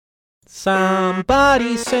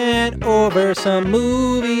Somebody sent over some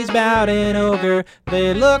movies about an ogre.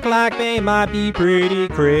 They look like they might be pretty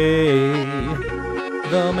cray.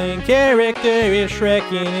 The main character is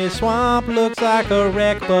Shrek in his swamp, looks like a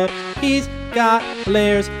wreck, but he's got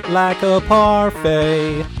layers like a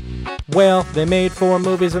parfait. Well, they made 4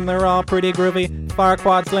 movies and they're all pretty groovy.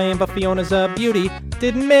 Farquaad's lame, but Fiona's a beauty.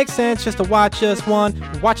 Didn't make sense just to watch just one.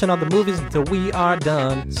 We're watching all the movies until we are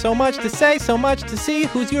done. So much to say, so much to see.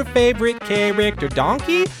 Who's your favorite character?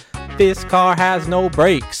 Donkey? This car has no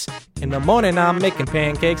brakes. In the morning I'm making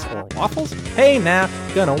pancakes or waffles. Hey now,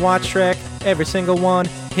 gonna watch Shrek. Every single one.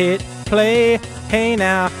 Hit play. Hey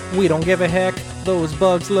now, we don't give a heck. Those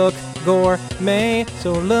bugs look gourmet,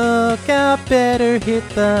 so look out, better hit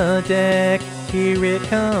the deck. Here it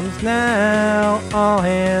comes now, all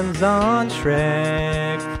hands on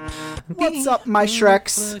Shrek. What's up, my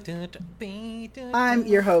Shreks? I'm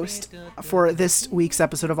your host for this week's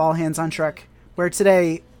episode of All Hands on Shrek, where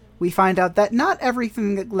today we find out that not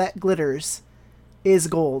everything that glitters is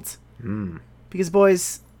gold. Because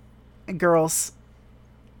boys and girls,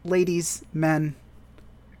 ladies, men,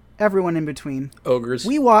 everyone in between, ogres,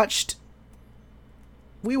 we watched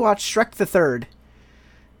Shrek the Third,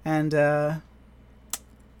 and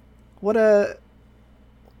what a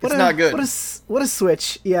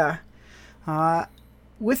switch. Yeah.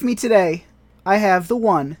 With me today, I have the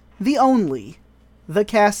one, the only, the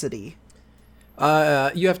Cassidy.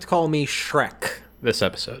 You have to call me Shrek this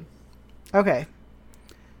episode. Okay.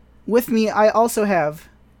 With me, I also have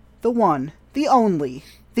the one, the only,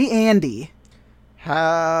 the Andy.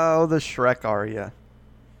 How the Shrek are ya?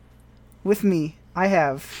 With me, I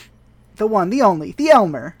have the one, the only, the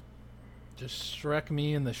Elmer. Just Shrek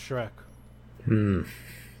me in the Shrek.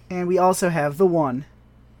 And we also have the one,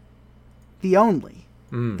 the only,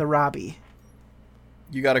 the Robbie.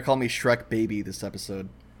 You gotta call me Shrek Baby this episode.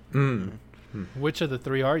 Which of the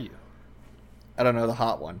 3 are you? I don't know, the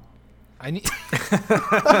hot one. I need.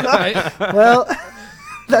 Well,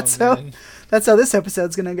 that's how this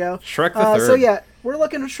episode's gonna go. Shrek the Third. So yeah, we're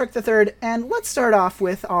looking at Shrek the Third, and let's start off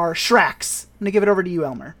with our Shreks. I'm gonna give it over to you,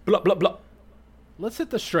 Elmer. Blah, blah, blah. Let's hit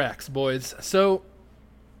the Shreks, boys. So,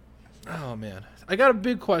 oh man, I got a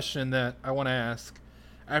big question that I want to ask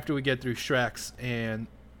after we get through Shreks and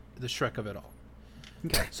the Shrek of it all.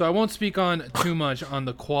 Okay. So I won't speak on too much on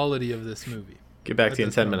the quality of this movie. Get back to you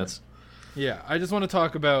in 10 minutes. Yeah, I just want to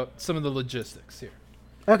talk about some of the logistics here.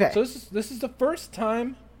 Okay. So this is the first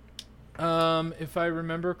time, if I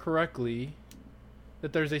remember correctly,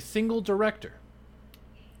 that there's a single director.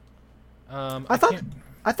 I thought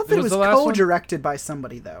that it was co-directed by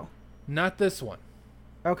somebody, though. Not this one.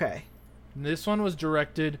 Okay. This one was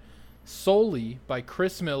directed solely by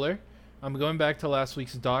Chris Miller. I'm going back to last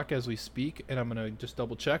week's doc as we speak, and I'm going to just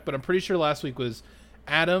double check. But I'm pretty sure last week was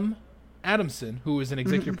Adam Adamson, who was an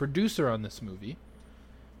executive producer on this movie,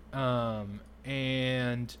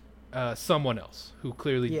 and someone else who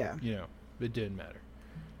clearly, it didn't matter.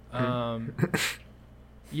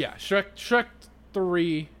 Yeah, Shrek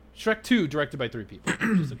 2 directed by 3 people,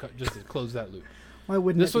 just to close that loop. Why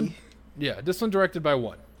wouldn't this it one? be? Yeah, this one directed by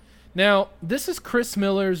 1. Now, this is Chris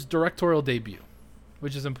Miller's directorial debut,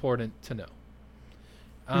 which is important to know.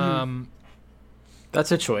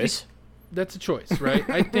 That's a choice. That's a choice, right?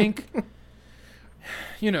 I think,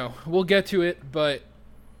 we'll get to it, but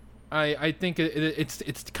I think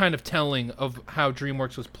it's kind of telling of how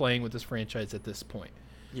DreamWorks was playing with this franchise at this point.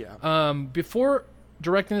 Yeah. Before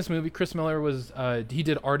directing this movie, Chris Miller he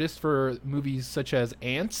did artists for movies such as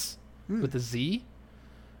Ants with a Z,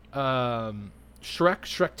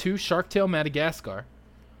 Shrek 2, Shark Tale, Madagascar,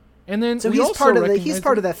 and then so he's part of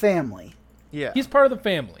that family. Yeah. He's part of the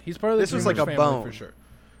family. He's part of the This was like a family bone for sure.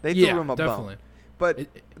 They threw him a definitely. bone. But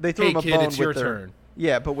they threw him a kid, bone it's with your their turn.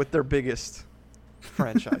 Yeah, but with their biggest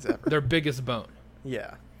franchise ever. Their biggest bone.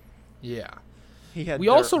 Yeah. Yeah. We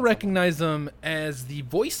also recognize him as the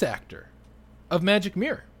voice actor of Magic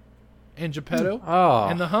Mirror and Geppetto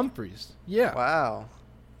and the Humphreys. Yeah. Wow.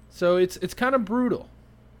 So it's kind of brutal.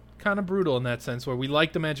 Kind of brutal in that sense, where we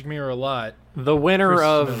like the Magic Mirror a lot. The winner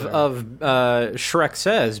of Shrek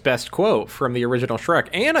Says, best quote from the original Shrek,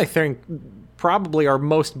 and I think probably our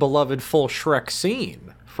most beloved full Shrek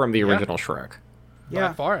scene from the original Shrek.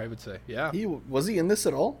 By far, I would say. Yeah. Was he in this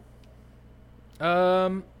at all?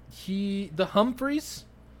 The Humphreys.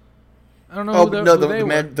 I don't know.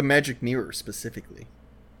 The Magic Mirror specifically.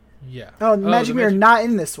 Yeah. Oh, the Magic Mirror not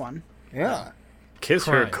in this one. Yeah. Kiss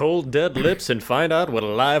her cold, dead lips and find out what a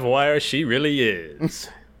live wire she really is.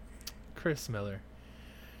 Chris Miller.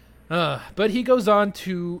 But he goes on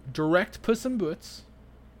to direct Puss in Boots,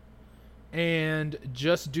 and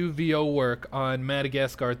just do VO work on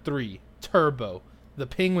Madagascar 3, Turbo, The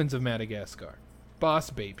Penguins of Madagascar, Boss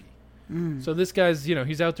Baby. So this guy's,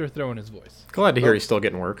 he's out there throwing his voice. Glad to hear he's still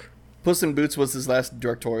getting work. Puss in Boots was his last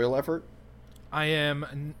directorial effort?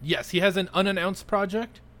 Yes, he has an unannounced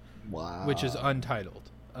project, Wow. which is untitled.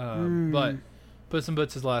 But Puss in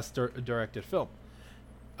Boots' last directed film.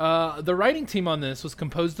 The writing team on this was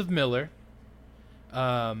composed of Miller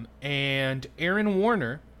and Aaron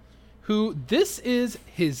Warner, who this is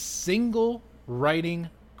his single writing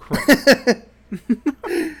credit.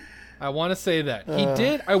 I want to say that.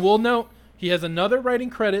 I will note, he has another writing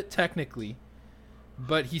credit technically,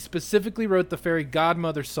 but he specifically wrote the Fairy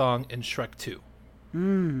Godmother song in Shrek 2.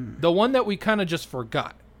 The one that we kind of just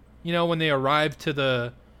forgot. When they arrived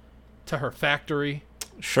to her factory.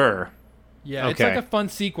 Sure. Yeah, Okay. It's like a fun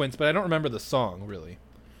sequence, but I don't remember the song, really.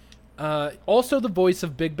 Also the voice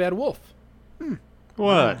of Big Bad Wolf.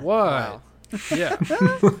 What? What? Yeah.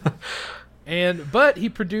 But he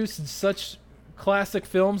produced such classic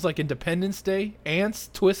films like Independence Day, Ants,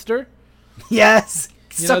 Twister. Yes.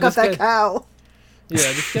 Suck up this that guy- cow. Yeah,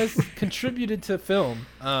 this guy's contributed to film,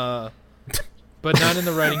 but not in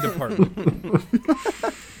the writing department.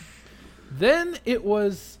 Then it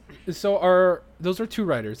was those are two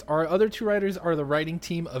writers. Our other two writers are the writing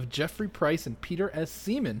team of Jeffrey Price and Peter S.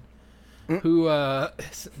 Seaman, who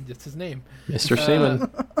that's his name, Mr. Seaman.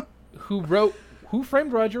 who wrote Who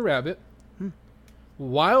Framed Roger Rabbit,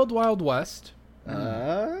 Wild Wild West.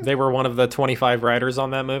 They were one of the 25 writers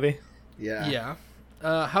on that movie. Yeah.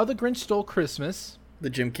 How the Grinch Stole Christmas, The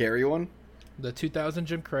Jim Carrey one? the 2000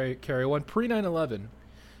 Jim Carrey one, pre 9/11.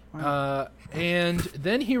 And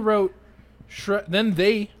then he wrote Shrek. Then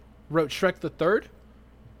they wrote Shrek the Third,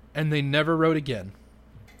 and they never wrote again.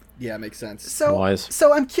 Yeah, makes sense. Wise.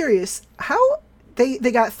 So I'm curious how they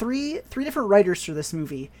got three different writers for this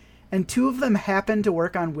movie, and two of them happened to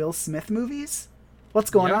work on Will Smith movies. What's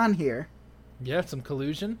going Yeah. on here? Yeah, some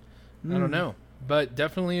collusion. I don't know, but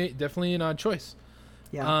definitely an odd choice.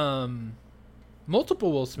 Yeah.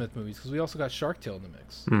 Multiple Will Smith movies, because we also got Shark Tale in the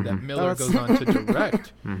mix that Miller Oh, goes on to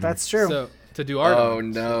direct. That's true. So to do art. Oh, on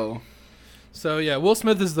it. no. So yeah, Will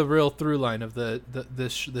Smith is the real through line of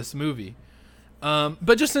this movie.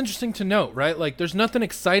 But just interesting to note, right? Like, there's nothing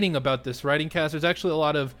exciting about this writing cast. There's actually a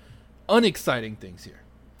lot of unexciting things here,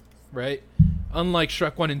 right? Unlike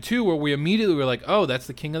Shrek 1 and 2, where we immediately were like, oh, that's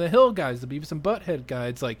the King of the Hill guys, the Beavis and Butthead guy.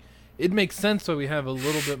 It's like, it makes sense why we have a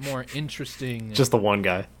little bit more interesting. Just the one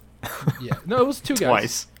guy. Yeah. No, it was two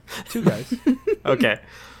guys. Twice. Two guys. Okay.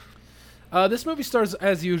 This movie stars,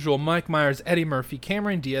 as usual, Mike Myers, Eddie Murphy,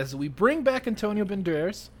 Cameron Diaz. We bring back Antonio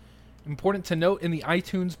Banderas. Important to note, in the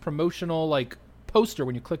iTunes promotional poster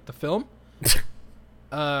when you click the film,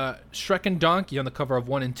 Shrek and Donkey on the cover of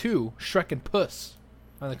 1 and 2, Shrek and Puss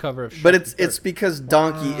on the cover of Shrek. But the it's Third. because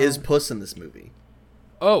Donkey is Puss in this movie.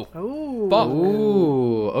 Oh, Oh. fuck.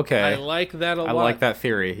 Ooh, okay. I like that a lot. I like that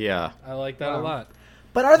theory, yeah. I like that a lot.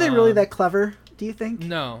 But are they really that clever, do you think?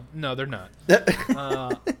 No, they're not.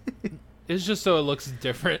 It's just so it looks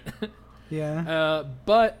different. Yeah.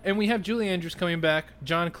 And we have Julie Andrews coming back.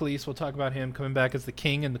 John Cleese, we'll talk about him coming back as the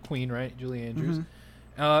king and the queen, right? Julie Andrews.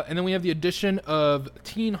 And then we have the addition of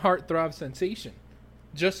teen heartthrob sensation,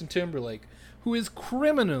 Justin Timberlake, who is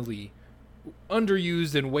criminally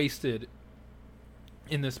underused and wasted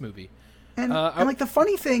in this movie. And, I- the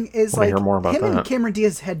funny thing is, Wanna hear more about him and that. Cameron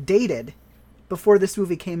Diaz had dated before this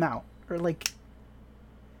movie came out. Or, I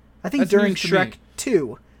think That's during news to Shrek me.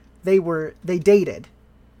 2, they dated.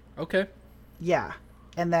 Okay. Yeah.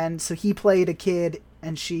 And then, so he played a kid,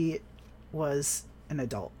 and she was an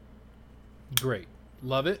adult. Great.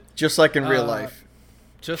 Love it. Just like in real life.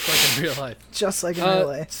 Just like in real life. Just like in real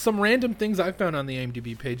life. Some random things I found on the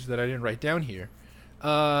IMDb page that I didn't write down here.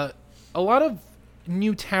 A lot of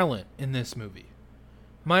new talent in this movie.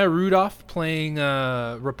 Maya Rudolph playing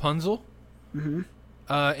Rapunzel.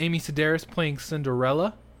 Amy Sedaris playing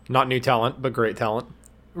Cinderella. Not new talent, but great talent.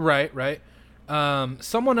 Right.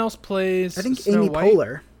 Someone else plays. I think Snow Amy White.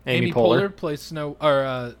 Poehler. Amy Poehler Poehler. plays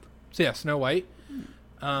Snow White.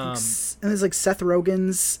 And it's Seth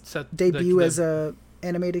Rogen's debut as a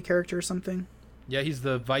animated character or something. Yeah, he's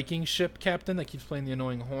the Viking ship captain that keeps playing the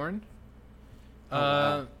annoying horn.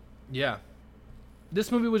 wow. Yeah.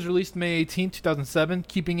 This movie was released May 18, 2007,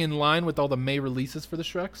 keeping in line with all the May releases for the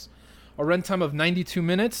Shreks. A runtime of 92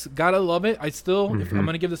 minutes. Gotta love it. If I'm going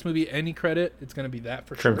to give this movie any credit, it's going to be that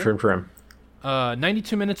for sure. Trim.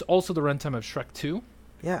 92 minutes, also the runtime of Shrek 2.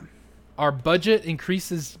 Yeah. Our budget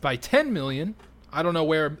increases by $10 million. I don't know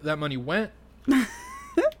where that money went.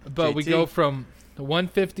 But we JT. go from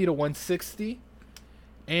 150 to 160.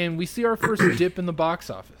 And we see our first dip in the box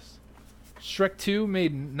office. Shrek 2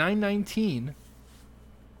 made 919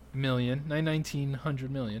 million, 919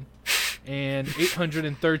 million, and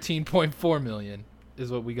 813.4 million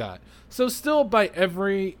is what we got. So still, by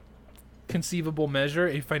every conceivable measure,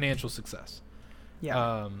 a financial success.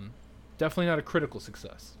 Yeah. Definitely not a critical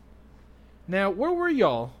success. Now, where were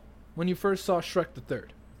y'all when you first saw Shrek the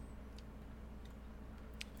Third?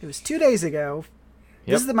 It was 2 days ago.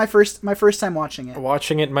 Yep. This is my first time watching it.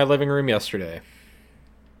 Watching it in my living room yesterday.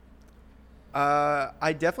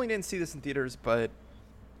 I definitely didn't see this in theaters, but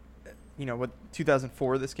what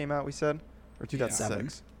 2004 this came out, we said, or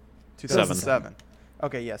 2006, 2007.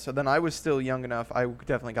 Okay, yeah. So then I was still young enough. I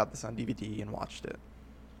definitely got this on DVD and watched it.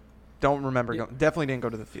 Don't remember definitely didn't go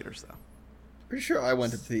to the theaters though. Pretty sure I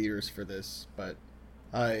went to theaters for this, but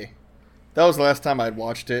that was the last time I'd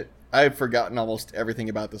watched it. I had forgotten almost everything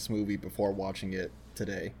about this movie before watching it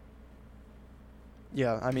today.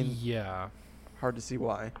 Yeah, I mean, yeah, hard to see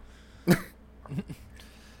why.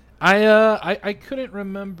 I couldn't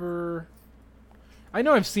remember. I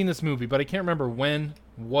know I've seen this movie, but I can't remember when,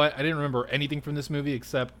 what. I didn't remember anything from this movie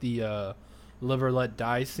except the live or let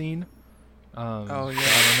die scene. Oh yeah,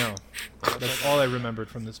 I don't know. That's all I remembered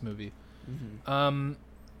from this movie. Mm-hmm.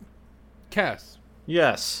 Cass,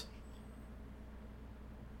 Yes.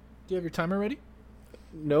 do you have your timer ready?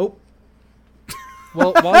 Nope.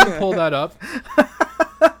 Well, while you pull that up.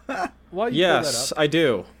 Yes, I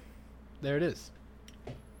do. There it is.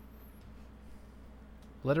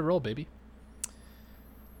 Let it roll, baby.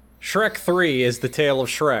 Shrek 3 is the tale of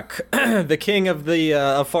Shrek. The king of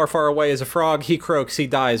the far, far away is a frog. He croaks, he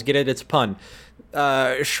dies. Get it? It's a pun.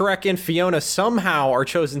 Shrek and Fiona somehow are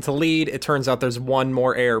chosen to lead. It turns out there's one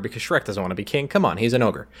more heir because Shrek doesn't want to be king. Come on, he's an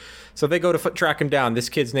ogre. So they go to track him down. This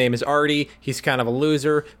kid's name is Artie. He's kind of a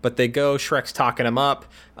loser, but they go. Shrek's talking him up.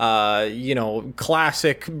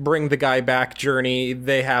 Classic bring the guy back journey.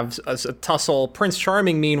 They have a tussle. Prince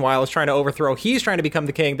Charming, meanwhile, is trying to overthrow. He's trying to become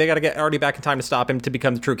the king. They got to get Artie back in time to stop him to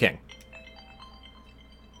become the true king.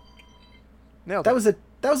 Nailed That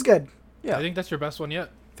it. was good. Yeah. I think that's your best one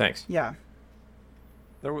yet. Thanks. Yeah.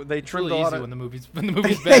 They It's trimmed really a lot easy of when the movie's bad.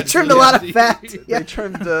 They trimmed a lot of fat. Yeah. they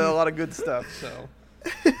trimmed a lot of good stuff. So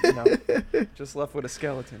just left with a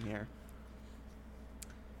skeleton here.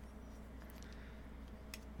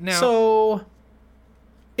 Now, So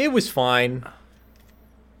it was fine.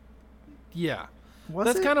 yeah, Was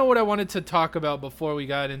that's it? kind of what I wanted to talk about before we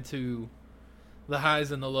got into the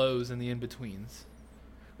highs and the lows and the in-betweens.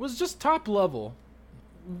 Was just top level.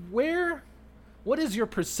 What is your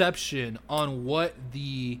perception on what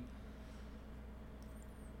the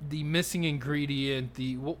missing ingredient,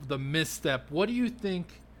 the misstep? What do you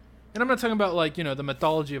think? And I'm not talking about the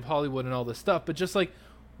mythology of Hollywood and all this stuff, but just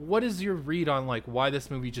what is your read on why this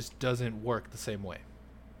movie just doesn't work the same way?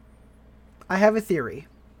 I have a theory.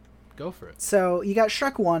 Go for it. So you got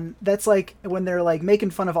Shrek 1, that's when they're making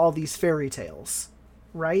fun of all these fairy tales,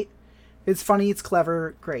 right? It's funny, it's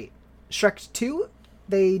clever, great. Shrek 2,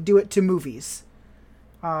 they do it to movies.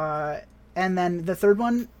 And then the third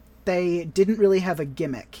one, they didn't really have a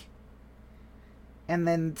gimmick. And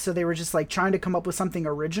then, so they were just trying to come up with something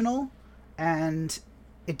original, and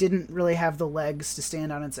it didn't really have the legs to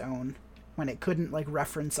stand on its own when it couldn't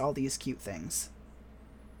reference all these cute things.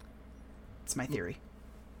 It's my theory.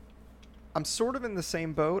 I'm sort of in the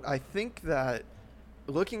same boat. I think that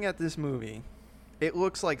looking at this movie, it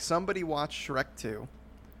looks like somebody watched Shrek 2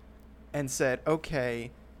 and said,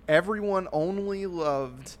 okay, everyone only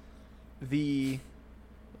loved the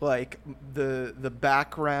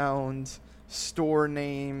background store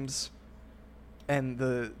names and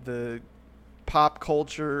the pop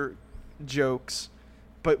culture jokes,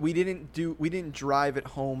 but we didn't drive it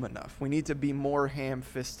home enough. We need to be more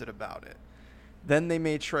ham-fisted about it. Then they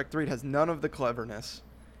made Shrek 3. It has none of the cleverness,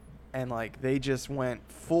 and they just went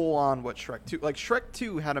full on what Shrek 2. Shrek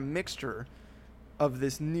 2 had a mixture of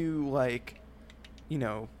this new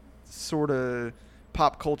sort of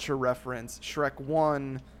pop culture reference. Shrek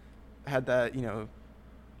 1 had that,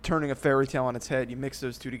 turning a fairy tale on its head. You mix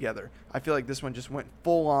those two together. I feel like this one just went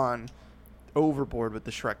full on overboard with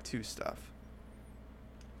the Shrek 2 stuff.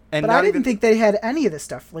 And But I didn't think they had any of this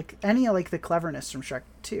stuff, any of the cleverness from Shrek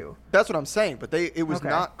 2. That's what I'm saying, but it was Okay.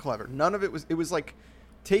 not clever. None of it was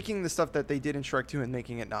taking the stuff that they did in Shrek 2 and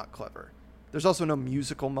making it not clever. There's also no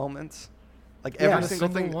musical moments. Every Not a single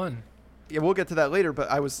thing. one. Yeah, we'll get to that later,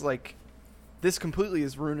 but I was this completely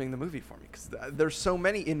is ruining the movie for me because there's so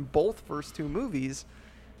many in both first two movies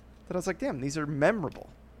that I was damn, these are memorable.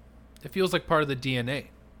 It feels like part of the DNA.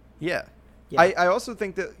 Yeah. Yeah. I also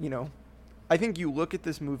think that, I think you look at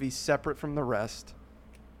this movie separate from the rest,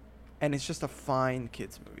 and it's just a fine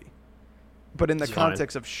kids movie. But in the It's fine.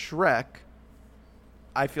 context of Shrek,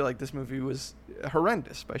 I feel like this movie was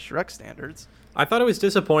horrendous by Shrek standards. I thought it was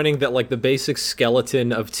disappointing that like the basic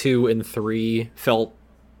skeleton of 2 and 3 felt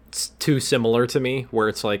too similar to me, where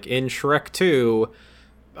it's like in Shrek 2,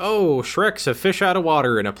 oh, Shrek's a fish out of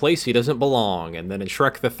water in a place he doesn't belong, and then in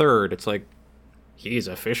Shrek the Third, it's like he's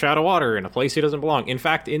a fish out of water in a place he doesn't belong. In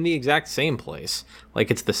fact, in the exact same place.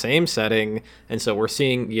 Like, it's the same setting, and so we're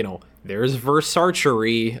seeing, you know, there's verse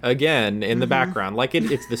archery again in the background. Like,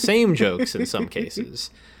 it's the same jokes in some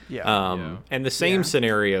cases. And the same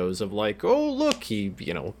scenarios of like, oh, look, he,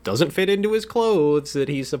 you know, doesn't fit into his clothes that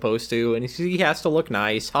he's supposed to, and he has to look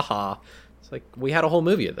nice, haha. It's like, we had a whole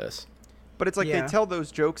movie of this. But it's like they tell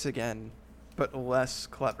those jokes again, but less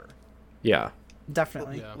clever. Yeah.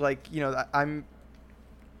 Definitely. Yeah. Like, you know, I'm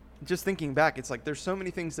just thinking back, it's like there's so many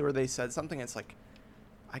things where they said something, it's like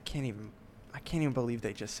I can't even believe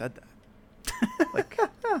they just said that. Like,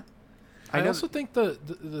 I also think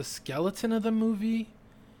the skeleton of the movie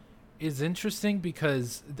is interesting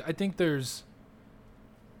because I think there's,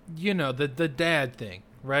 you know, the dad thing,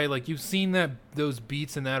 right? Like, you've seen those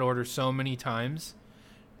beats in that order so many times.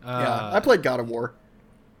 I played God of War.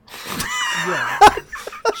 Yeah,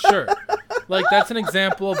 sure. Like, that's an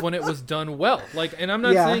example of when it was done well. Like, and I'm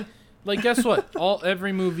not saying, like, guess what?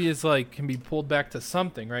 Every movie is like can be pulled back to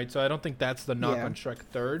something, right? So I don't think that's the knock on Shrek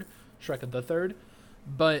the Third,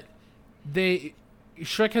 but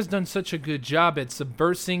Shrek has done such a good job at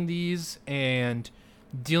subversing these and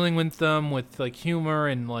dealing with them with like humor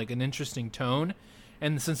and like an interesting tone.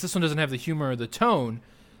 And since this one doesn't have the humor or the tone,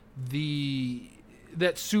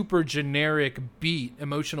 that super generic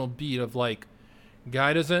emotional beat of like,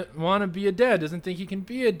 guy doesn't want to be a dad, doesn't think he can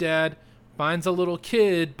be a dad, finds a little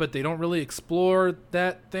kid, but they don't really explore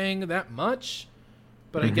that thing that much.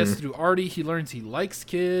 But I guess through Artie, he learns he likes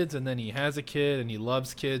kids, and then he has a kid, and he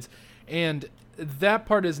loves kids. And that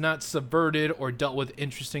part is not subverted or dealt with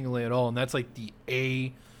interestingly at all. And that's like the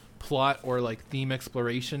A plot or like theme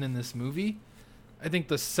exploration in this movie. I think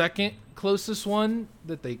the second closest one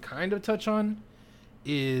that they kind of touch on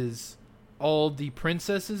is all the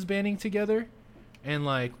princesses banding together and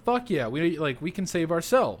like, fuck yeah, we can save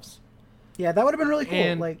ourselves. Yeah, that would have been really cool.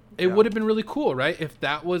 And it would have been really cool, right? If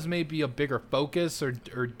that was maybe a bigger focus or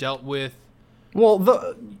dealt with.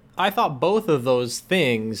 Well, I thought both of those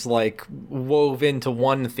things like wove into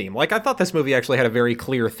one theme. Like, I thought this movie actually had a very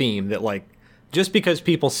clear theme that like, just because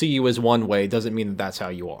people see you as one way doesn't mean that that's how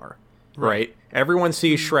you are, right? Everyone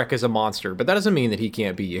sees Shrek as a monster, but that doesn't mean that he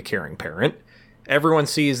can't be a caring parent. Everyone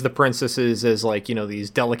sees the princesses as like, you know, these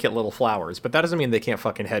delicate little flowers, but that doesn't mean they can't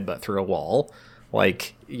fucking headbutt through a wall.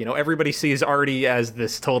 Like, you know, everybody sees Artie as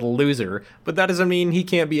this total loser, but that doesn't mean he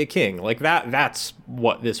can't be a king. Like, that's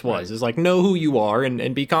what this was, is like, know who you are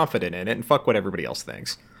and be confident in it and fuck what everybody else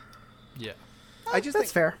thinks. Yeah. I just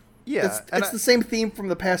That's think, fair. yeah. It's the same theme from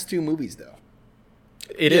the past 2 movies, though.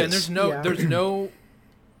 It is. And there's no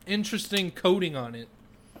interesting coding on it.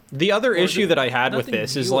 The other issue that I had with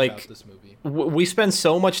this is like, this movie. We spend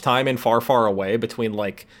so much time in Far, Far Away between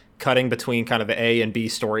like cutting between kind of the A and B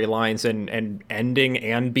storylines and ending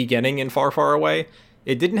and beginning in Far, Far Away.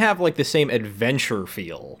 It didn't have like the same adventure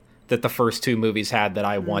feel that the first 2 movies had that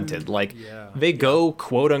I wanted. Like, they go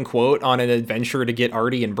quote unquote on an adventure to get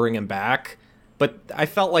Artie and bring him back, but I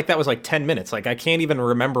felt like that was like 10 minutes. Like, I can't even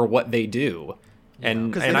remember what they do.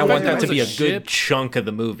 And I want that to be a good chunk of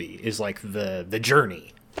the movie, is like the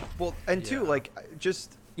journey. Well, and two, like,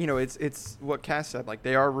 just, you know, it's what Cass said. Like,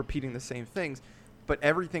 they are repeating the same things, but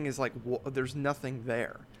everything is like, there's nothing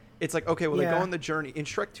there. It's like, okay, well, they go on the journey. In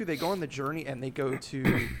Shrek 2, they go on the journey and they go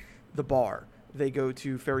to the bar. They go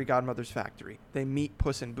to Fairy Godmother's factory. They meet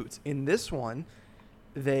Puss in Boots. In this one,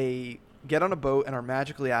 they get on a boat and are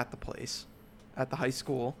magically at the place, at the high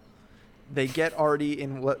school. They get Artie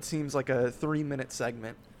in what seems like a 3-minute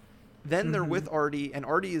segment. Then they're with Artie, and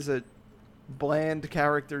Artie is a bland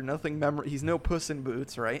character, nothing memorable. He's no Puss in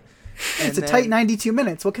Boots, right? It's a tight 92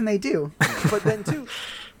 minutes. What can they do? But then, too,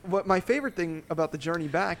 what my favorite thing about the journey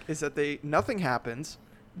back is that nothing happens.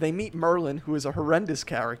 They meet Merlin, who is a horrendous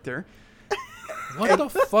character. What the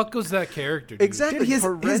fuck was that character, dude? Exactly. Dude, his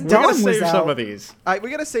We dong gotta was save out. some of these.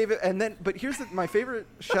 We gotta save it, and then. But here's my favorite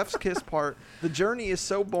Chef's Kiss part. The journey is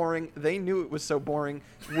so boring. They knew it was so boring.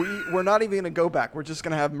 We're not even gonna go back. We're just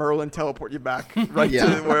gonna have Merlin teleport you back right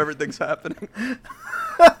to where everything's happening.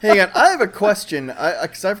 Hang on, I have a question.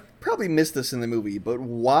 Because I've probably missed this in the movie, but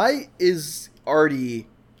why is Artie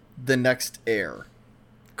the next heir?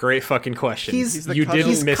 Great fucking question. He's the you cousin. didn't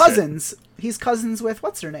He's miss cousins. He's cousins with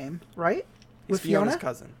what's her name, right? He's With Fiona's Fiona?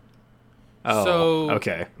 cousin. it. Oh, So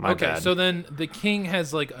okay, my bad. So then the king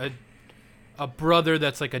has like a brother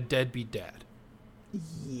that's like a deadbeat dad.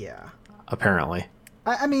 Yeah. Apparently.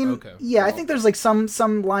 I mean, Okay. yeah, I think there's like some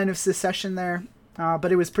line of secession there,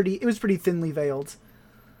 but it was pretty thinly veiled.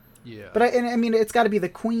 Yeah. But I mean, it's got to be the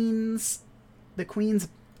queen's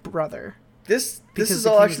brother. This Because is the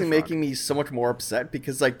all king is actually a frog. making me so much more upset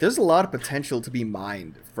because like there's a lot of potential to be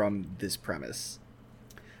mined from this premise.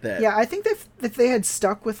 That Yeah, I think if they had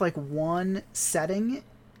stuck with like one setting,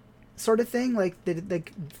 sort of thing, like they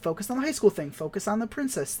focused on the high school thing, focus on the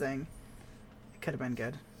princess thing, it could have been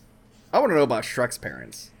good. I want to know about Shrek's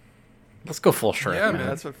parents. Let's go full Shrek. Yeah, Yeah, man.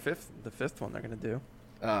 that's what the fifth one they're gonna do.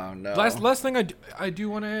 Oh no. Last thing I do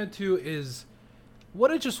want to add to is what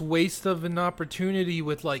a just waste of an opportunity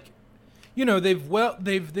with like, you know,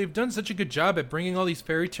 they've done such a good job at bringing all these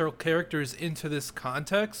fairy tale characters into this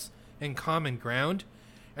context and common ground,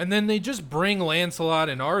 and then they just bring Lancelot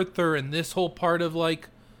and Arthur and this whole part of like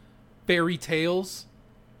fairy tales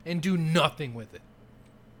and do nothing with it.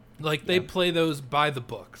 Like they play those by the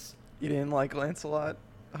books. You didn't like Lancelot,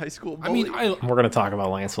 high school I bully? mean, We're gonna talk about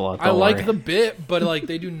Lancelot. I don't like worry. the bit, but like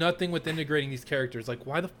they do nothing with integrating these characters. Like,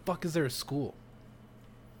 why the fuck is there a school?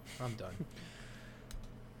 I'm done.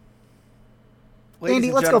 Ladies Andy,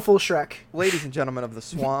 and let's go full Shrek. Ladies and gentlemen of the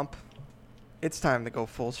swamp, it's time to go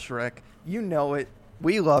full Shrek. You know it.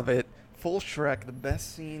 We love it. Full Shrek, the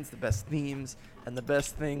best scenes, the best themes, and the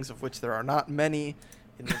best things, of which there are not many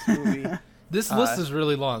in this movie. This list is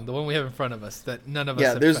really long. The one we have in front of us that none of us. yeah,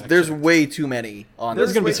 have there's fact-checked. way too many on There's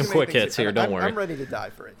this. gonna be way some too many quick things hits here, I'm- don't worry. I'm ready to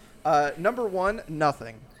die for it. Number one,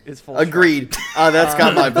 nothing is full Shrek. Agreed. That's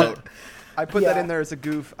got my vote. I put that Yeah. in there as a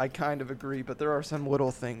goof. I kind of agree, but there are some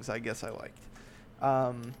little things I guess I liked.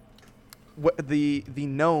 The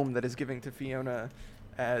gnome that is giving to Fiona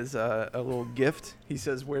as a little gift. He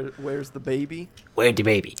says, "Where's the baby?" Where's the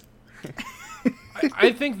baby?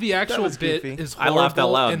 I think the actual was bit goofy. is I laughed out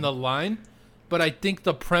horrible loud. in the line, but I think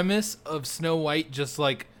the premise of Snow White just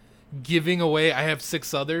like giving away "I have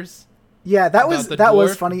 6 others." Yeah, that was the that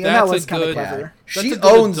was dwarf, funny, and that that's a was kind of good- clever. She a good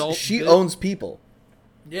adult owns bit. people.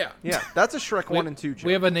 Yeah, Yeah, that's a Shrek 1 and 2 joke.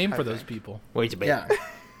 we have a name I for those think. people. Where's the baby?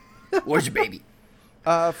 Yeah. Where's your baby?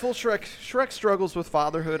 Full Shrek. Shrek struggles with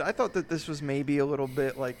fatherhood. I thought that this was maybe a little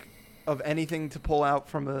bit like of anything to pull out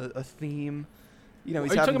from a theme. You know,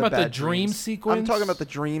 he's Are you having talking about the bad dream dreams. sequence? I'm talking about the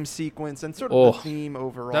dream sequence and sort of Oh. the theme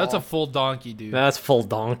overall. That's a full donkey, dude. That's full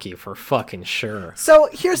donkey for fucking sure. So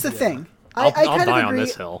here's the thing. I'll I kind die of on agree.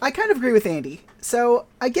 this hill. I kind of agree with Andy. So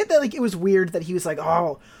I get that like it was weird that he was like,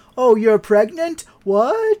 oh, you're pregnant?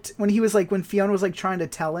 What? When Fiona was like trying to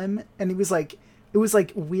tell him, and he was like, it was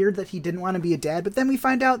like weird that he didn't want to be a dad. But then we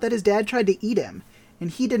find out that his dad tried to eat him, and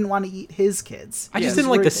he didn't want to eat his kids. I It just was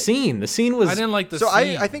didn't like the weird. scene. The scene was I didn't like the So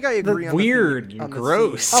scene. I think I agree on weird, the theme, on the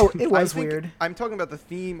gross. scene. Oh, it was I think weird. I'm talking about the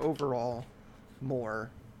theme overall more.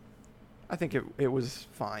 I think it was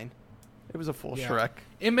fine. It was a full Yeah. Shrek.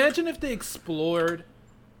 Imagine if they explored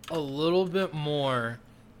a little bit more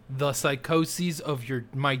the psychoses of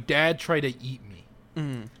my dad tried to eat me.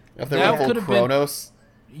 If they That went full could've been- Kronos.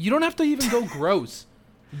 You don't have to even go gross,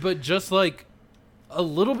 but just like a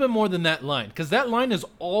little bit more than that line, because that line is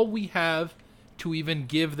all we have to even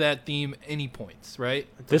give that theme any points, right?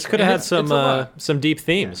 This could have And had it's a lot. some deep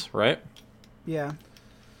themes, right? Yeah.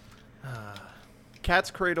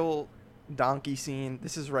 Cat's cradle donkey scene.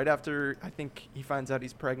 This is right after I think he finds out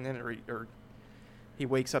he's pregnant, or he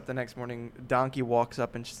wakes up the next morning. Donkey walks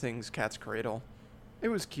up and sings Cat's Cradle. It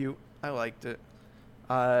was cute. I liked it.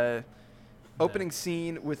 Opening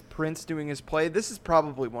scene with Prince doing his play. This is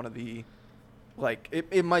probably one of the, like,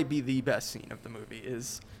 it might be the best scene of the movie.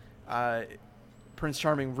 Is Prince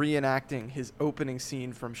Charming reenacting his opening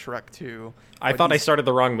scene from Shrek 2. I but thought I he's- started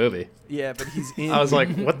the wrong movie. Yeah, but he's in. I was like,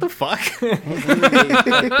 what the fuck? he's in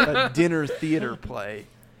a dinner theater play.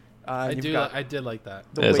 I You've got did like that.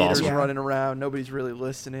 the That is waiters awesome. running around. Nobody's really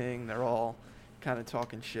listening. They're all kind of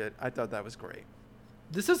talking shit. I thought that was great.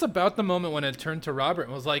 This is about the moment when it turned to Robert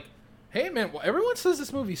and was like, "Hey man, well, everyone says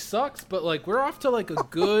this movie sucks, but like we're off to like a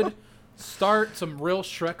good start, some real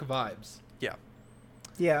Shrek vibes." Yeah.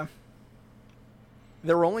 Yeah.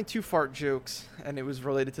 There were only 2 fart jokes, and it was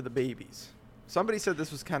related to the babies. Somebody said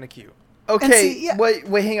this was kind of cute. Okay, see, yeah. wait,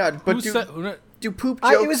 hang on. But Who said? do poop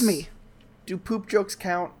jokes? It was me. Do poop jokes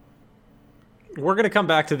count? We're gonna come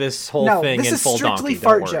back to this whole No, thing this in is full strictly donkey.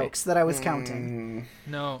 fart don't worry. jokes that I was counting.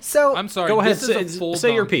 No. So- I'm sorry. Go ahead, This is a full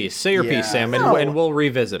say your donkey. piece. Say your Yeah. piece, Sam, No. and we'll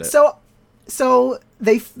revisit it. So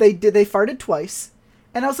they farted twice,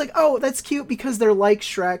 and I was like, oh, that's cute because they're like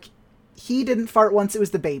Shrek. He didn't fart once; it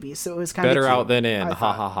was the babies, so it was kind of Better cute, out than in. I Ha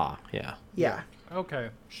thought. ha ha. Yeah. Yeah, Okay.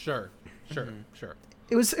 Sure. Mm-hmm. Sure.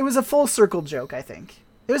 it was a full circle joke. I think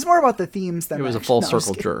it was more about the themes than It was a the full action. No, I'm just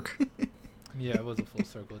circle kidding. jerk. Yeah, it was a full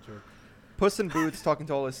circle jerk. Puss in Boots talking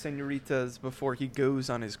to all his senoritas before he goes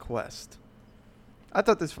on his quest. I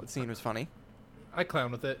thought this scene was funny. I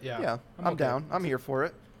clown with it. Yeah. Yeah, I'm okay. down. I'm here for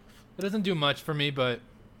it. It doesn't do much for me, but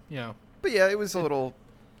But yeah, it was a little,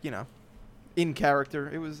 in character.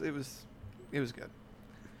 It was good.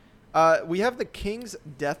 We have the King's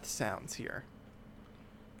death sounds here.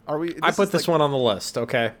 Are we? I put this one on the list.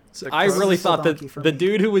 Okay, I closest really thought that donkey for the me.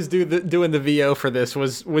 dude who was doing the VO for this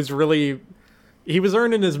was really, he was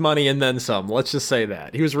earning his money and then some. Let's just say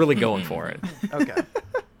that he was really going for it. Okay.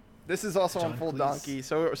 This is also on John, Full please. Donkey,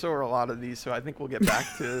 so are a lot of these. So I think we'll get back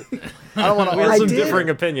to. I don't want to. We have I some did- differing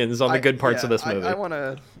opinions on the good parts of this movie. I want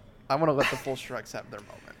to let the full Shreks have their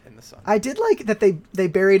moment in the sun. I did like that they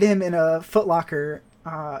buried him in a Foot Locker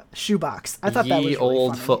shoebox. I thought that was Ye really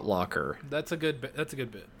old funny. Foot Locker. that's a good bit. That's a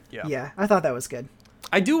good bit. Yeah. Yeah, I thought that was good.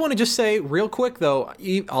 I do want to just say real quick though,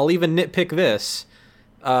 I'll even nitpick this.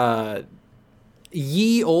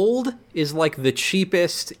 Ye old is like the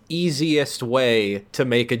cheapest, easiest way to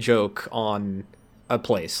make a joke on a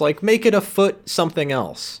place. Like make it a foot something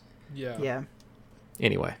else. Yeah. Yeah.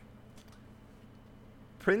 Anyway.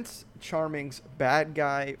 Prince Charming's bad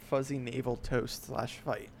guy fuzzy navel toast /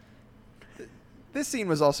 fight. This scene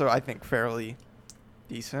was also, I think, fairly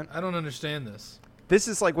decent. I don't understand this. This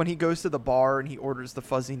is like when he goes to the bar and he orders the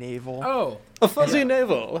fuzzy navel, Oh. A fuzzy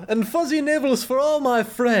navel, and fuzzy navels for all my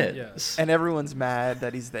friends. Yes. and everyone's mad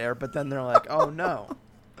that he's there, but then they're like, "Oh no,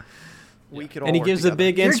 we could all." And he work gives a together."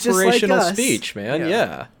 big You're just like inspirational us. speech, man.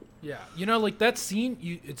 Yeah. Yeah. Yeah, like that scene,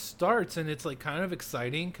 it starts and it's like kind of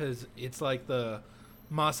exciting because it's like the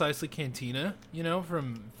Mos Eisley Cantina,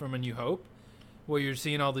 from A New Hope, where you're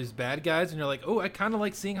seeing all these bad guys and you're like, oh, I kind of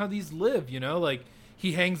like seeing how these live, like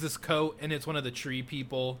he hangs this coat and it's one of the tree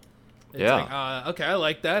people. It's Yeah. like, okay, I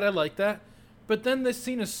like that. But then this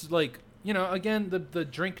scene is like, again, the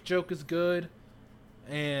drink joke is good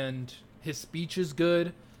and his speech is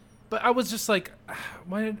good. But I was just like,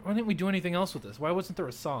 why didn't we do anything else with this? Why wasn't there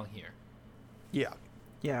a song here? Yeah,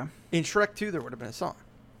 Yeah. in Shrek 2, there would have been a song.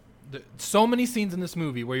 So many scenes in this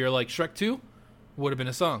movie where you're like, Shrek 2 would have been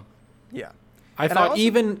a song. Yeah, I And I thought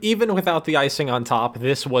also- even without the icing on top,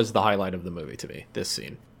 this was the highlight of the movie to me. This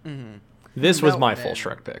scene. Mm-hmm. This was No, my man. full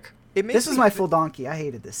Shrek pick. it makes This was me my thi- full donkey. I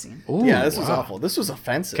hated this scene. Ooh, Yeah, this was wow. awful. This was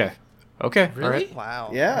offensive. Okay. Okay. Really? All right. Wow.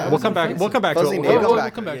 Yeah. We'll come back. We'll come back Fuzzy to it. navel. We'll, We'll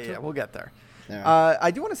come come back. back to Yeah, it. we'll get there. Yeah.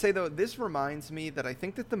 I do want to say though, this reminds me that I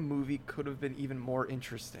think that the movie could have been even more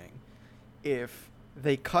interesting if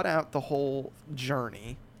they cut out the whole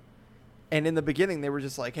journey. And in the beginning, they were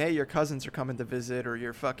just like, "Hey, your cousins are coming to visit, or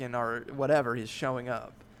your fucking or whatever is showing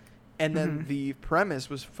up," and then the premise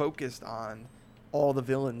was focused on all the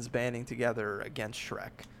villains banding together against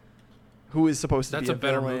Shrek, who is supposed to That's be a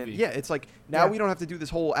better villain. movie. Yeah, it's like now Yeah. we don't have to do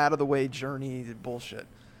this whole out of the way journey bullshit,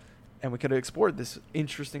 and we could have explored this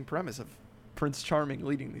interesting premise of Prince Charming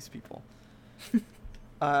leading these people.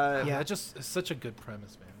 Yeah, Yeah. it's just such a good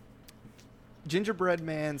premise, man. Gingerbread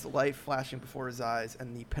Man's life flashing before his eyes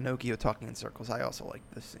and the Pinocchio talking in circles. I also like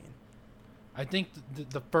this scene. I think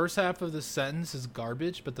the first half of this sentence is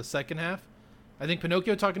garbage, but the second half, I think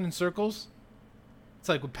Pinocchio talking in circles, it's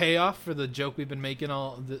like a payoff for the joke we've been making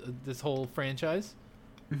this whole franchise.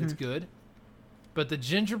 It's good. But the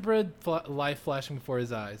gingerbread life flashing before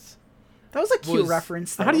his eyes, That was a cute Was-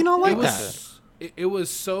 reference. How do you though. not like it that? was it was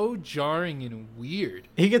so jarring and weird.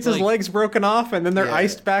 He gets his Like- legs broken off, and then they're Yeah.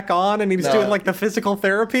 iced back on, and he's No. doing like the physical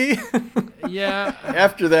therapy. Yeah.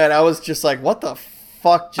 After that, I was just like, "What the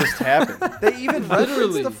fuck just happened?" They even referenced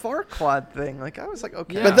Literally. the Farquaad thing. Like I was like,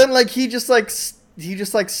 okay. Yeah. But then, like, he just Starts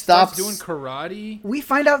stops doing karate. We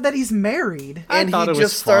find out that he's married. I and thought he it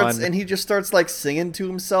was just starts fun. and he just starts like singing to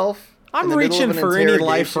himself. in I'm the middle of reaching an for any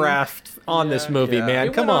life interrogation. raft on this movie, Yeah. man.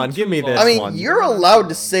 It Come went on on, give too me long. this I mean, one. you're allowed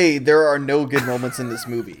to say there are no good moments in this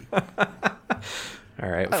movie. All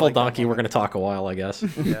right, I full like that donkey. We're moment. gonna talk a while, I guess.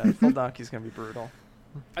 Yeah, Full Donkey's gonna be brutal.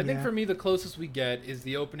 I think Yeah. for me, the closest we get is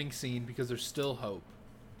the opening scene because there's still hope.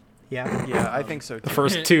 Yeah. Yeah, I think so too. The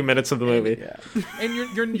first 2 minutes of the movie. Yeah.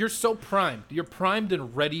 And you're so primed. You're primed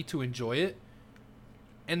and ready to enjoy it.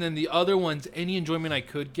 And then the other ones, any enjoyment I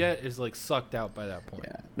could get is like sucked out by that point.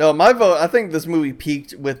 Yeah. No, my vote, I think this movie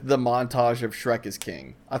peaked with the montage of Shrek as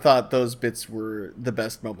king. I thought those bits were the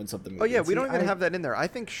best moments of the movie. Oh yeah, we don't See, even I- have that in there. I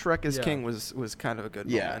think Shrek as Yeah. King was kind of a good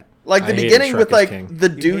Yeah. moment. Like I the hated beginning Shrek with as like king. the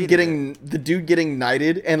You dude hated getting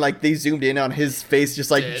knighted and like they zoomed in on his face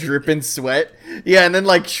just like Dead. dripping sweat. Yeah, and then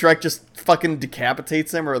like Shrek just fucking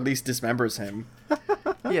decapitates him or at least dismembers him.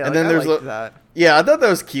 Yeah, And then I there's liked a- that. Yeah, I thought that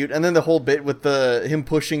was cute. And then the whole bit with him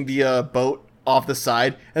pushing the boat off the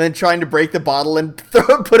side, and then trying to break the bottle and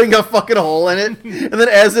putting a fucking hole in it, and then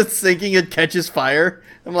as it's sinking, it catches fire.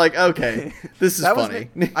 I'm like, okay, this is funny.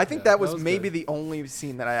 I think Yeah, that was that was maybe good. the only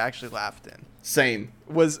scene that I actually laughed in. Same.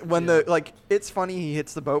 Was when it's funny he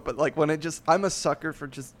hits the boat, but like when I'm a sucker for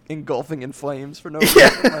just engulfing in flames for no reason.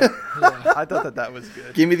 Like, I thought that was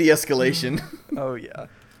good. Give me the escalation. Oh yeah.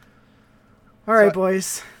 All right, So-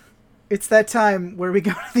 boys. It's that time where we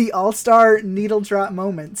go to the all-star needle drop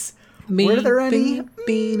moments. Were there any?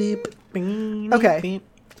 Okay.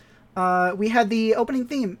 We had the opening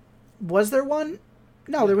theme. Was there one?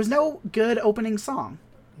 No, there was no good opening song.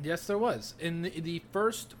 Yes, there was. In the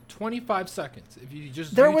first 25 seconds, if you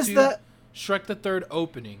just There was YouTube the- Shrek the Third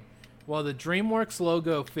opening, while the DreamWorks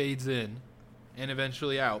logo fades in and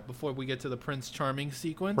eventually out before we get to the Prince Charming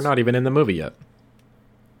sequence. We're not even in the movie yet.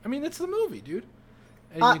 I mean, it's the movie, dude.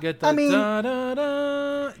 And you get the I mean- da da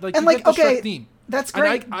da, like And you like, get the okay, Shrek theme. that's And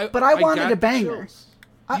great, but I wanted got a banger. chills.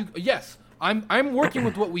 Yes, I'm working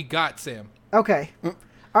with what we got, Sam. Okay.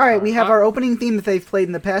 All right, we have our opening theme that they've played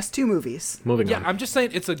in the past 2 movies. Moving Yeah, on. I'm just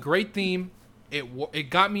saying it's a great theme. It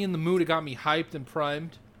got me in the mood. It got me hyped and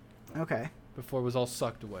primed Okay. before it was all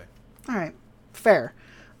sucked away. All right. Fair.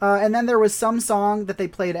 And then there was some song that they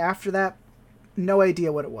played after that. No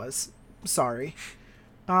idea what it was. Sorry.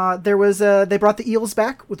 There was they brought the Eels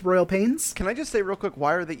back with Royal Pains. Can I just say real quick,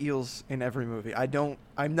 why are the Eels in every movie? I'm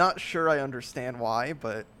not sure I understand why,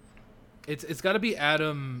 but It's got to be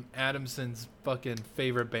Adamson's fucking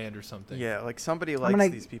favorite band or something. yeah, like somebody I'm likes gonna-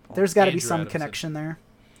 these people. There's got to be Andrew some Adamson. connection there.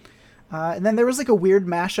 And then there was like a weird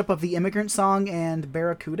mashup of the Immigrant Song and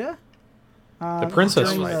Barracuda. The princess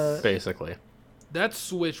during fight, the- basically. That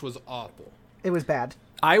switch was awful. It was bad.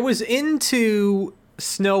 I was into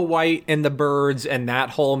Snow White and the Birds and that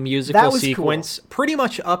whole That musical was sequence pretty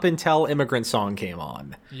much up until Immigrant Song came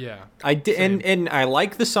on. Yeah. I did, Same. and I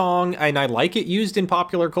like the song, and I like it used in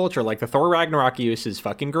popular culture. Like the Thor Ragnarok use is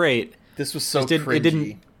fucking great. This was so Just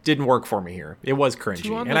cringy. it didn't work for me here. It was cringy,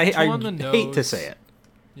 Too on and the- I too on the hate to nose. say it.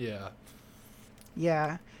 Yeah.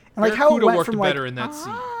 Yeah. And like how it Barracuda went worked from better like in that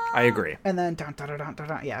scene. I agree. and then dun, dun, dun, dun, dun,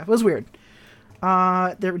 dun. Yeah, it was weird.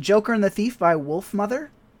 There Joker and the Thief by Wolf Mother.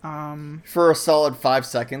 For a solid 5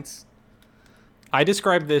 seconds. I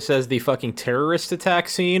described this as the fucking terrorist attack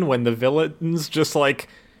scene when the villains just like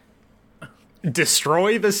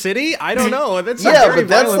destroy the city. I don't know. That's a Yeah, very but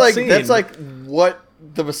that's violent like scene. that's like what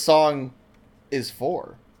the song is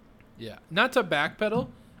for. Yeah. Not to backpedal,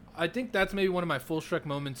 I think that's maybe one of my full Shrek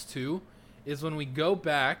moments too, is when we go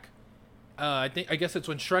back. I guess it's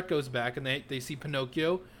when Shrek goes back and they see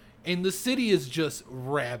Pinocchio, and the city is just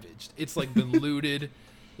ravaged. It's like been looted.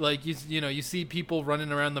 Like you see people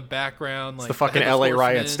running around the background. Like the fucking Headless LA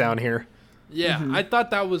riots Horseman. down here. Yeah, I thought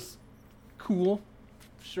that was cool.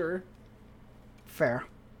 Sure. Fair.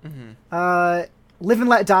 Live and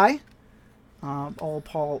Let Die. Old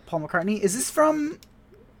Paul McCartney. Is this from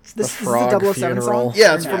this is the Frog 007 Funeral. song?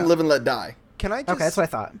 Yeah, it's Or no? from Live and Let Die. Can I just Okay, that's what I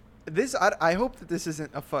thought. I hope that this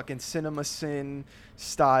isn't a fucking Cinema Sin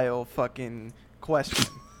style fucking question.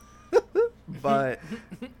 But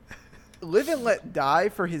Live and Let Die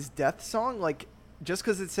for his death song, like just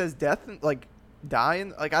because it says death, like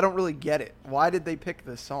dying, like I don't really get it. Why did they pick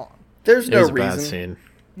this song? There's It no was a bad reason. scene.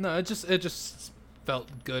 No, it just felt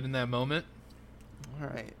good in that moment. All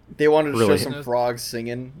right. They wanted to Really? show some frogs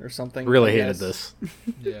singing or something. Really I hated guess. this.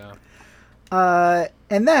 Yeah.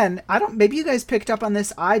 And then maybe you guys picked up on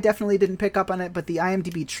this. I definitely didn't pick up on it, but the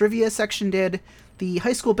IMDb trivia section did. The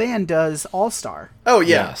high school band does All Star. Oh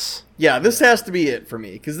yeah, Yes. yeah. This has to be it for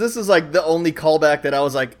me because this is like the only callback that I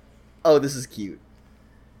was like, oh, this is cute.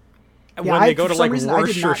 And Yeah, when they for go to some like reason, I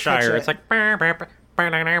did not catch Worcestershire, it. it's like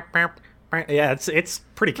yeah, it's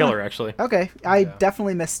pretty killer actually. Okay, I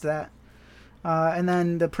definitely missed that. And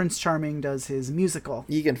then the Prince Charming does his musical.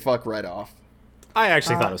 You can fuck right off. I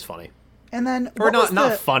actually thought it was funny, And then or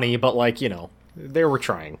not funny, but like they were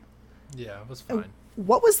trying. Yeah, it was fine.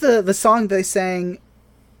 What was the song they sang?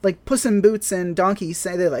 Like Puss in Boots and Donkey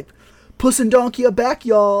say they're like, Puss and Donkey are back,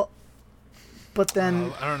 y'all. But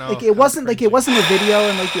then I don't know. like it wasn't a video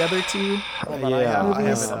in like the other two. Hold on, I have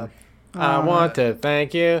it up. I want to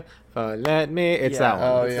thank you for letting me. It's Yeah. that one.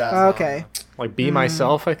 Oh It's yeah. that Okay, Like Be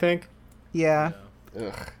Myself, I think. yeah.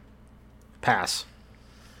 Ugh. Pass.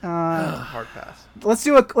 Hard pass. Let's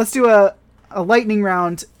do a lightning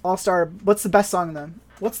round. All Star. What's the best song then?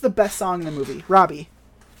 What's the best song in the movie? Robbie.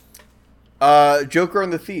 Joker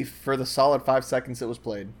and the Thief for the solid 5 seconds it was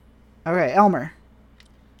played. Okay, Elmer.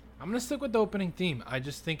 I'm gonna stick with the opening theme. I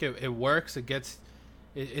just think it works. It's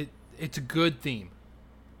a good theme.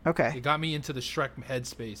 Okay, It got me into the Shrek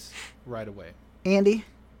headspace right away. Andy.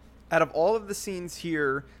 Out of all of the scenes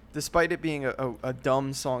here, despite it being a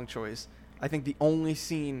dumb song choice, I think the only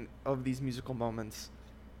scene of these musical moments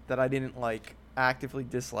that I didn't actively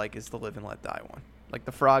dislike is the Live and Let Die one. Like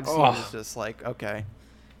the frog scene is just like, okay,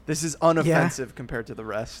 this is unoffensive compared to the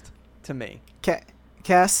rest to me.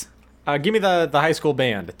 Cass? Give me the high school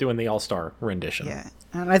band doing the all-star rendition. Yeah,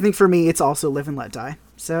 and I think for me it's also Live and Let Die.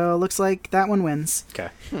 So looks like that one wins. Okay.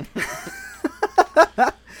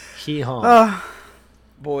 Hee-haw.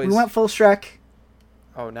 Boys. We went full Shrek.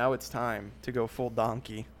 Oh, now it's time to go full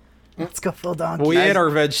donkey. Let's go full donkey. We ate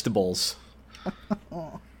our vegetables.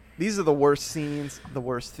 These are the worst scenes, the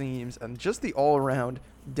worst themes, and just the all-around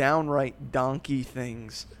downright donkey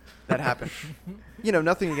things that happen.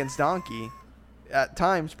 Nothing against Donkey. At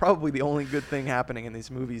times, probably the only good thing happening in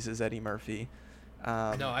these movies is Eddie Murphy.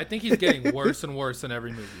 No, I think he's getting worse and worse in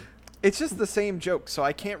every movie. It's just the same joke, so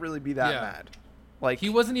I can't really be that mad. Like he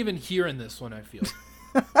wasn't even here in this one, I feel.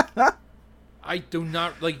 I do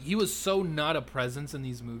not he was so not a presence in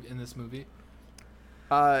this movie.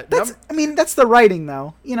 That's the writing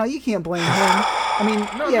though. You can't blame him. I mean,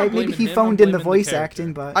 maybe he phoned in the voice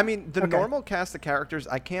acting, but I mean, the normal cast of characters,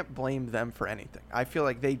 I can't blame them for anything. I feel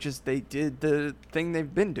like they did the thing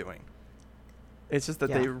they've been doing. It's just that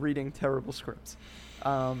they're reading terrible scripts.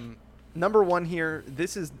 Number one here,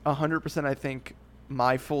 this is 100%, I think,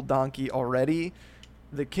 my full donkey already.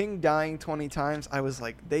 The king dying 20 times, I was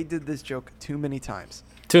like, they did this joke too many times.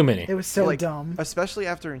 Too many. It was so dumb. Especially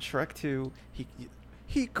after in Shrek 2,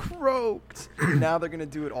 he croaked. Now they're going to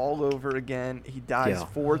do it all over again. He dies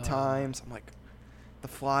 4 times. I'm like, the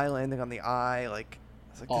fly landing on the eye, I was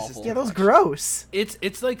like, this is that was gross. It's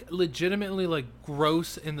legitimately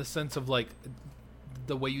gross in the sense of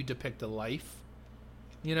the way you depict a life.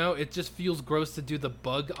 It just feels gross to do the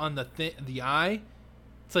bug on the eye.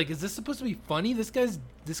 It's like, is this supposed to be funny? This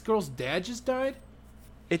girl's dad just died?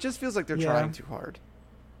 It just feels like they're trying too hard.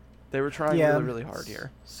 They were trying really, really hard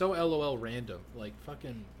here. So LOL random.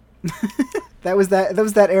 Fucking... that was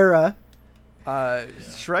that era.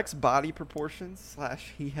 Shrek's body proportions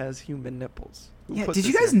 / he has human nipples. Did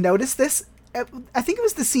you guys notice this? I think it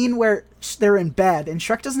was the scene where they're in bed and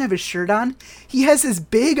Shrek doesn't have his shirt on. He has his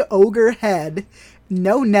big ogre head,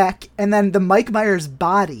 no neck, and then the Mike Myers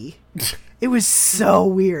body. It was so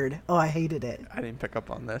weird. Oh, I hated it. I didn't pick up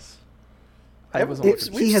on this. He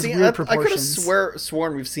has weird proportions. I could have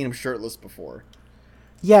sworn we've seen him shirtless before.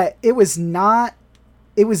 Yeah, it was not.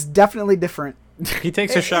 It was definitely different. He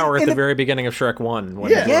takes a shower at the very beginning of Shrek 1.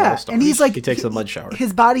 And he's like, he takes a mud shower.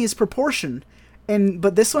 His body is proportion.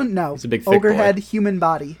 But this one, no. He's a big thick ogre boy. head, human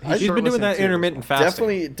body. He's been doing that intermittent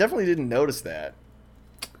fasting. Definitely didn't notice that.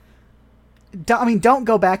 Don't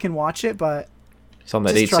go back and watch it, but It's on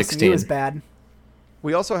that just trust 816. me, it was bad.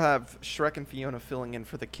 We also have Shrek and Fiona filling in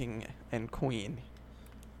for the king and queen.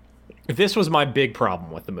 This was my big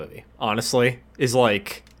problem with the movie, honestly, is I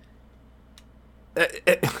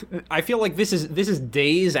feel like this is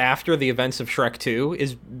days after the events of Shrek 2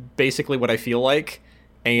 is basically what I feel like,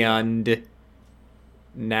 and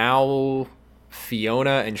now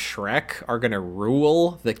Fiona and Shrek are gonna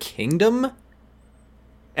rule the kingdom,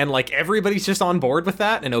 and everybody's just on board with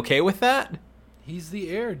that and okay with that. He's the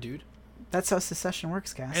heir, dude. That's how secession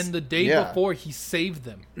works, guys. And the day before, he saved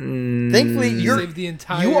them. Thankfully, Saved the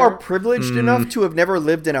entire... you are privileged enough to have never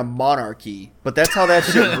lived in a monarchy, but that's how that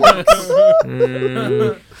shit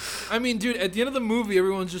works. I mean, dude, at the end of the movie,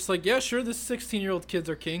 everyone's just like, yeah, sure, this 16-year-old kid's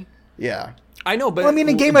our king. Yeah. I know, but... Well, I mean,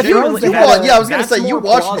 in Game of Thrones, I was going to say, you more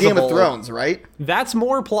watched Game of plausible. Thrones, right? That's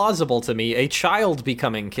more plausible to me. A child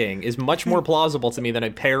becoming king is much more plausible to me than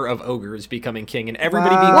a pair of ogres becoming king, and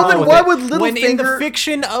everybody being Well, fine then with why it. would When in the Littlefinger-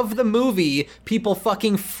 fiction of the movie, people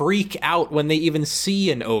fucking freak out when they even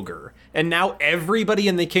see an ogre. And now everybody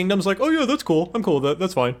in the kingdom's like, oh yeah, that's cool. I'm cool with that.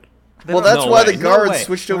 That's fine. Well, that's No why way, the no guards way.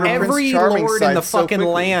 switched over to Every Prince Charming's lord side in the so fucking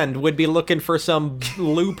quickly. land would be looking for some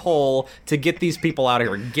loophole to get these people out of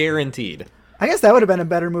here, guaranteed. I guess that would have been a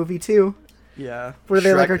better movie too, Yeah. where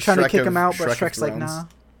they Shrek- are trying to Shrek kick of- him out, but Shrek of Shrek's like, Thrones. nah.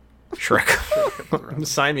 Shrek.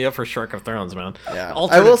 Sign me up for Shrek of Thrones, man. Yeah.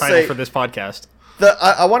 Alternate I will title say- for this podcast.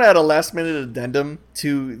 I want to add a last minute addendum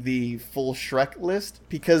to the full Shrek list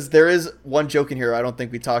because there is one joke in here I don't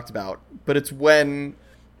think we talked about, but it's when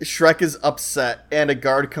Shrek is upset and a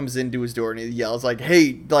guard comes into his door and he yells like,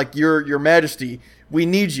 "Hey, your Majesty, we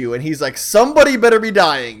need you," and he's like, "Somebody better be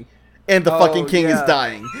dying," and the fucking king is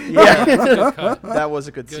dying. Yeah. Good cut. That was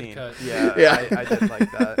a good Good scene. cut. Yeah, Yeah. I did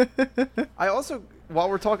like that. I also, while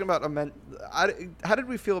we're talking about how did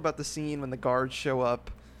we feel about the scene when the guards show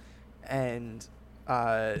up and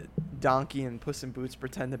Donkey and Puss in Boots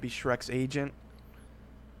pretend to be Shrek's agent?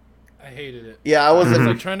 I hated it. Yeah, I It was wasn't.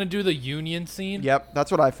 like trying to do the union scene. Yep,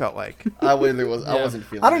 that's what I felt like. I literally was. I Yeah. wasn't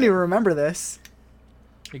feeling. I don't it. even remember this.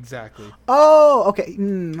 Exactly. Oh, okay.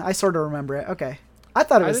 I sort of remember it. Okay. I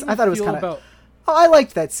thought it was. I thought it was kind of. about. Oh, I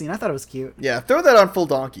liked that scene. I thought it was cute. Yeah, throw that on full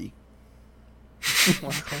donkey.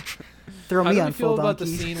 Throw How me do on you feel full about the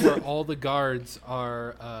donkey. scene where all the guards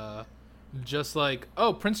are just like,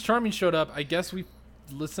 oh, Prince Charming showed up. I guess we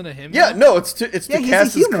listen to him. Yeah, now?" no, it's to Yeah, he's a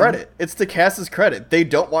Cass's human. credit. It's to Cass's credit. They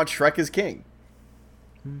don't want Shrek as king.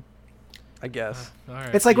 I guess. All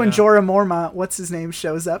right, It's like when yeah. Jorah Mormont, what's his name,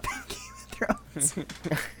 shows up in Game of Thrones.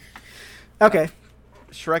 Okay,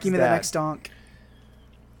 Shrek's give me dad. the next donk.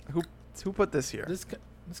 Who put this here? This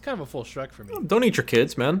is kind of a full Shrek for me. Don't eat your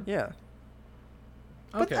kids, man. Yeah.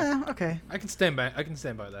 But, Okay, okay. I can stand by. I can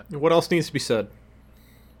stand by that. What else needs to be said?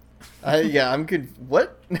 Yeah, I'm good.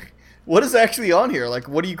 What? What is actually on here? Like,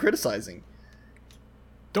 what are you criticizing?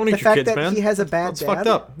 Don't eat The your fact kids, that man. he has a bad That's dad. fucked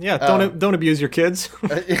up. Yeah, Oh. don't abuse your kids.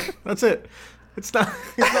 That's it. It's not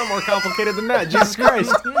more complicated than that. Jesus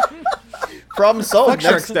Christ. Problem solved.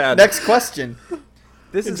 Fuck Next, Shrek's dad. next question.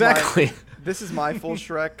 This Exactly. is this is my full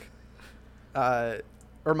Shrek,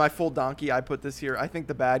 or my full donkey. I put this here. I think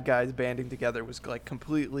the bad guys banding together was like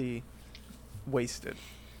completely wasted.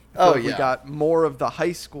 I feel Oh, like we yeah. got more of the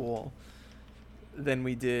high school than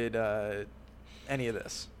we did any of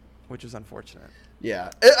this, which is unfortunate.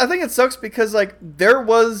 Yeah, I think it sucks because like there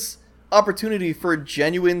was opportunity for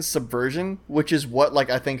genuine subversion, which is what like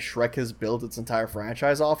I think Shrek has built its entire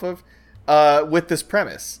franchise off of, with this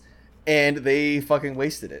premise, and they fucking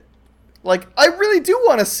wasted it. Like, I really do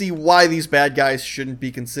want to see why these bad guys shouldn't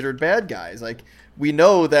be considered bad guys. Like, we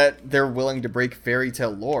know that they're willing to break fairy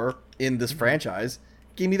tale lore in this franchise.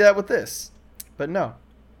 Give me that with this, but no,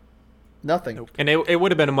 nothing. Nope. And it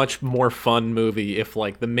would have been a much more fun movie if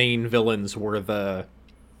like the main villains were the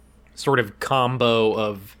sort of combo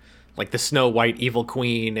of like the Snow White evil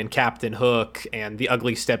queen and Captain Hook and the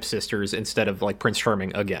ugly stepsisters instead of like Prince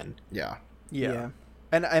Charming again. Yeah. Yeah.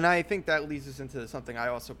 And I think that leads us into something I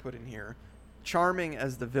also put in here. Charming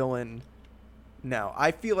as the villain. Now,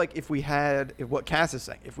 I feel like if we had, what Cass is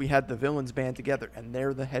saying, if we had the villains band together and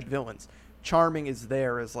they're the head villains, Charming is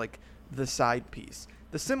there as like the side piece.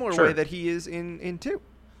 The similar Sure. way that he is in 2.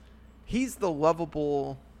 He's the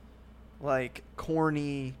lovable, like,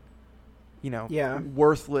 corny, Yeah.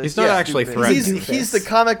 worthless. He's not actually stupid- threatening. He's the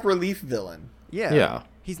comic relief villain. Yeah. Yeah.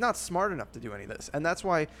 He's not smart enough to do any of this. And that's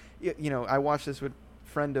why, I watched this with a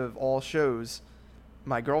friend of all shows,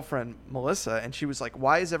 my girlfriend, Melissa, and she was like,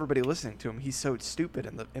 why is everybody listening to him? He's so stupid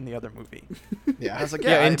in the other movie. Yeah. I was like,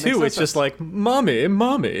 Yeah, it in makes 2 no it's just sense. like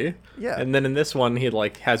mommy. Yeah. And then in this one he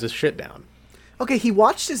like has his shit down. Okay, he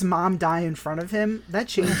watched his mom die in front of him. That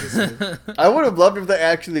changes me. I would have loved if they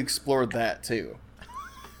actually explored that too.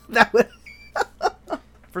 That would.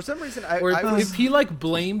 For some reason, Or I was... if he like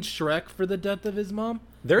blamed Shrek for the death of his mom.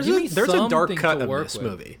 There's give a me dark something cut to of work this with.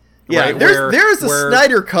 movie. Yeah, right, there's a where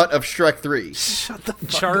Snyder cut of Shrek 3. Shut the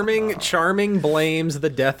fuck up. Charming blames the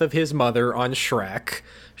death of his mother on Shrek.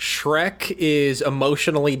 Shrek is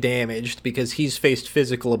emotionally damaged because he's faced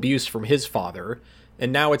physical abuse from his father,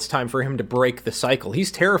 and now it's time for him to break the cycle.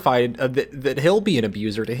 He's terrified that he'll be an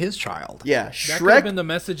abuser to his child. Yeah, That could have Shrek. been the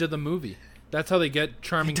message of the movie. That's how they get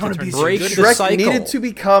Charming to Don't turn abuse good. your Good- the Shrek cycle. needed to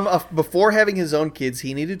become before having his own kids.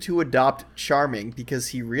 He needed to adopt Charming because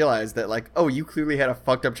he realized that, like, oh, you clearly had a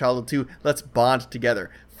fucked up childhood too. Let's bond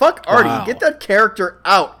together. Fuck Artie, Wow. get that character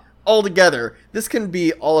out altogether. This can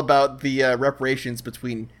be all about the reparations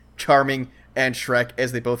between Charming and Shrek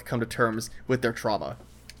as they both come to terms with their trauma.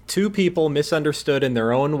 Two people misunderstood in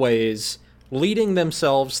their own ways, leading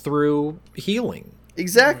themselves through healing.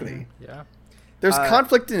 Exactly. Yeah. There's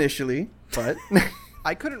conflict initially, but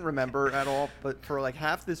I couldn't remember at all, but for like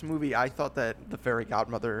half this movie, I thought that the fairy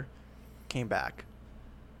godmother came back.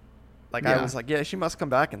 Like, I Yeah. was like, yeah, she must come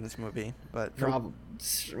back in this movie. But nope. probably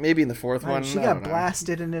maybe in the fourth one. She I got don't know.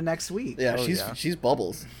 blasted into next week. Yeah, Oh, she's yeah. she's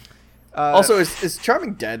bubbles. Uh, Also, is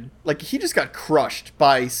Charming dead? Like, he just got crushed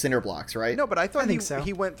by cinder blocks, right? no, but I thought I think so.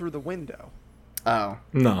 he went through the window. Oh.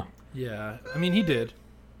 No. Yeah. I mean, he did.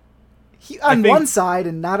 He, on think- one side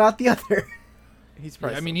and not out the other. He's Yeah,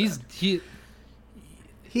 probably I mean, still he.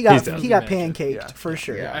 He got He's dead. he got Mentioned, pancaked yeah. for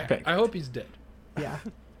sure. Yeah. Yeah. I hope he's dead. dead.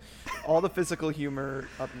 All the physical humor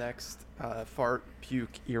up next: fart,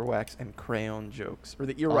 puke, earwax, and crayon jokes, or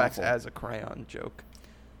the earwax Awful. as a crayon joke.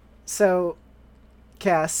 So,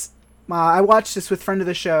 Cass, I watched this with friend of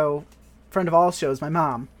the show, friend of all shows, my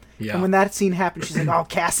mom. Yeah. And when that scene happened, she's like, "Oh,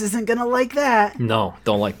 Cass isn't gonna like that." No,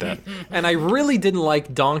 don't like that. And I really didn't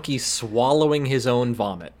like Donkey swallowing his own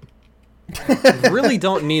vomit. Really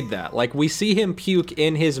don't need that. Like, we see him puke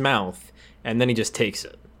in his mouth, and then he just takes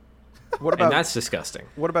it. What and about that's disgusting.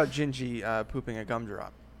 what about Gingy pooping a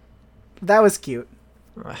gumdrop? That was cute.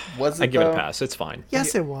 Was it? I give it a though? pass. It's fine.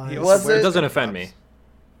 Yes, it was. he Was wears it? It doesn't gumdrops. offend me.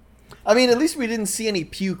 I mean, at least we didn't see any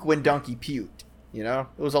puke when Donkey puked. You know,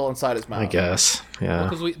 it was all inside his mouth. I guess. Yeah.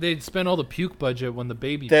 Because they spent all the puke budget when the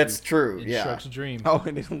baby. That's puked true. In Yeah. Shrek's dream. Oh,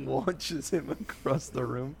 and it launches him across the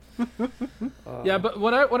room. Yeah, but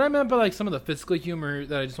what I meant by like some of the physical humor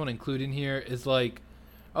that I just want to include in here is like,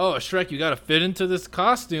 oh Shrek, you got to fit into this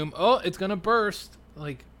costume. Oh, it's gonna burst.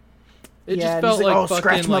 Like, it yeah, just and felt he's like oh, fucking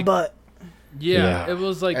scratch my like butt. yeah, Yeah. it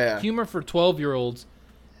was like Yeah. humor for 12-year-olds,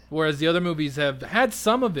 whereas the other movies have had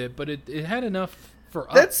some of it, but it had enough for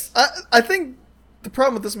us. That's. I think the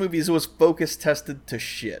problem with this movie is it was focus tested to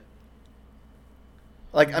shit.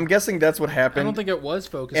 Like, I'm guessing that's what happened. I don't think it was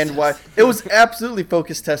focused. and why it was absolutely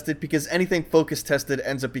focus tested, because anything focus tested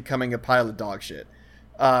ends up becoming a pile of dog shit.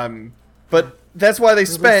 But that's why they Release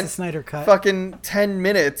the spent Snyder cut. fucking 10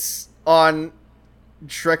 minutes on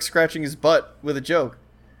Shrek scratching his butt with a joke.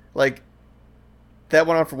 Like, that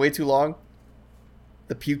went on for way too long.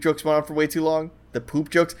 The puke jokes went on for way too long. The poop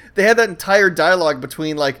jokes. They had that entire dialogue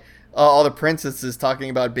between, like, all the princesses talking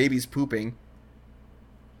about babies pooping.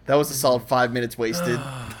 That was a solid 5 minutes wasted.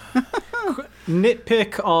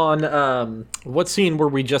 Nitpick on what scene were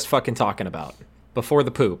we just fucking talking about before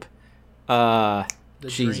the poop?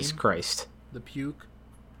 Jesus dream? Christ. the puke,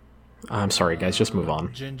 I'm sorry, guys. Just move on.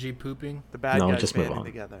 Gingy pooping. The bad No, guys just move banding on.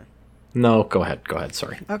 together. No, go ahead. Go ahead.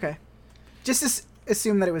 Sorry. Okay. Just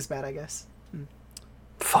assume that it was bad, I guess.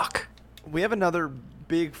 Fuck. We have another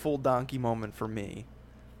big full donkey moment for me.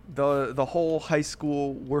 The whole high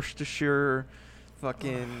school Worcestershire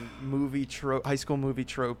fucking high school movie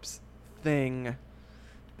tropes thing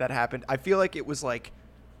that happened. I feel like it was like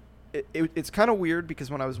it's kind of weird because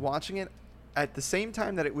when I was watching it, at the same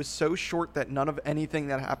time that it was so short that none of anything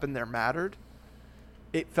that happened there mattered,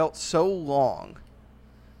 it felt so long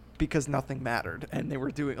because nothing mattered, and they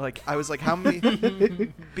were doing like I was like, how many?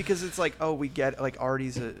 Because it's like, oh, we get like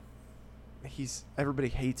Artie's everybody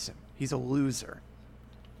hates him. He's a loser.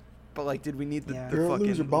 But like, did we need the, Yeah. the You're a fucking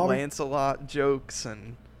loser, Bobby. Lancelot jokes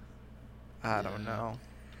and I don't know.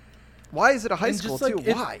 Why is it a high And school just, like, too?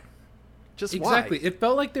 it- Why? Just Exactly. why? It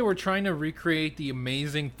felt like they were trying to recreate the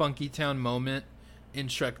amazing Funky Town moment in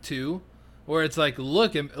Shrek 2, where it's like,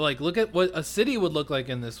 look at what a city would look like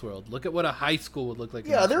in this world. Look at what a high school would look like.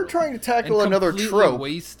 in Yeah, this they're world. trying to And tackle another completely trope.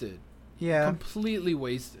 Wasted. Yeah. Completely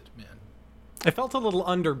wasted, man. It felt a little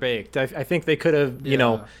underbaked. I think they could have, you Yeah.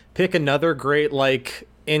 know, pick another great like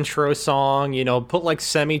intro song. You know, put like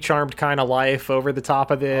 "Semi-Charmed Kind of Life" over the top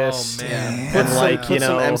of this. Oh man. And Put some, like, you put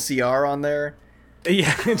some know, MCR on there.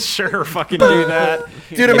 Yeah, sure, fucking do that.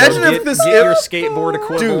 Dude, You know, imagine get, if this... get your skateboard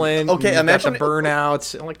equivalent. okay, you've got imagine the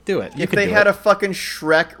burnouts. And, like, do it. You if could they do had it. a fucking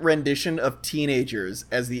Shrek rendition of Teenagers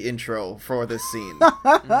as the intro for this scene.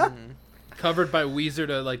 Covered by Weezer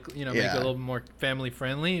to make it Yeah. a little more family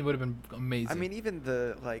friendly. It would have been amazing. I mean, even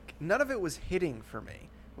none of it was hitting for me.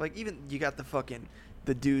 Like, even you got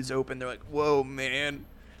the dudes open. They're like, "Whoa, man,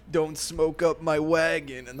 don't smoke up my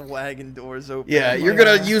wagon," and the wagon doors open. Yeah, I'm you're like,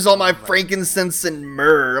 gonna use all my frankincense and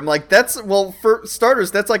myrrh. I'm like, well, for starters,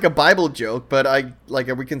 that's like a Bible joke, but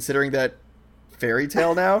are we considering that fairy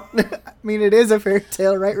tale now? I mean, it is a fairy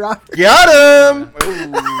tale, right, Rob? Got him!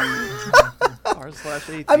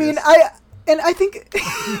 r/atheist. I mean, I think,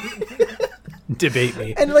 Debate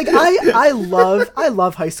me. and like I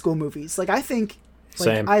love high school movies. Like I think,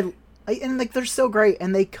 like Same. and like they're so great,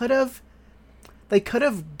 and they could have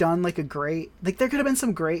done like a great, like there could have been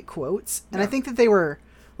some great quotes, and I think that they were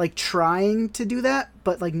like trying to do that,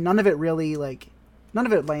 but like none of it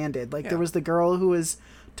landed. Like Yeah. there was the girl who was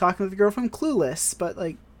talking with the girl from Clueless, but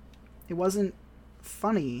like it wasn't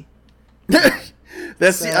funny.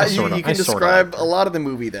 That's So- you Sorta- can I sorta describe like a lot of the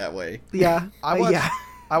movie that way. Yeah, I yeah.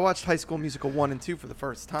 watched High School Musical 1 and 2 for the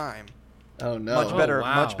first time. Oh no! Much better,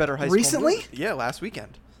 wow. much better high school. Recently? movie. Yeah, last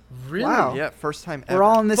weekend. really? Wow. Yeah, first time ever. We're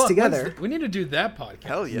all in this Fuck, together. we need to do that podcast.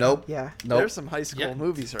 Hell yeah. Nope. Yeah. Nope. There's some high school Yeah.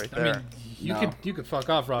 movies right I there. mean, you No. could fuck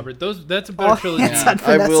off, Robert. That's a better All trilogy. hands on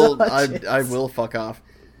I will. Vanessa I will fuck off.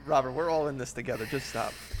 Robert, we're all in this together. Just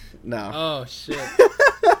stop. No. Oh shit.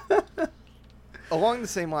 Along the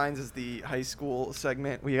same lines as the high school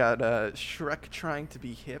segment, we got Shrek trying to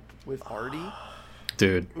be hip with Artie.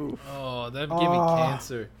 Dude, Oh, that gave me Oh.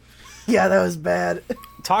 cancer. Yeah, that was bad.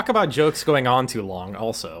 talk about jokes going on too long.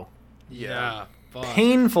 Also, Yeah. Fuck.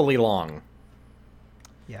 painfully long.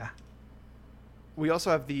 Yeah. We also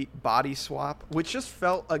have the body swap, which just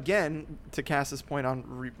felt, again, to Cass's point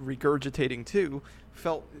on regurgitating too,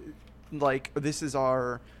 felt like this is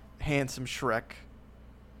our handsome Shrek,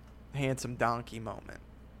 handsome donkey moment.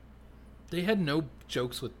 They had no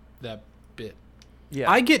jokes with that bit. Yeah.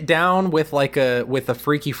 I get down with like a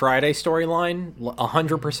Freaky Friday storyline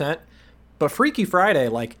 100%, but Freaky Friday,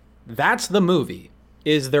 like, that's the movie.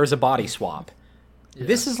 Is there's a body swap. Yeah.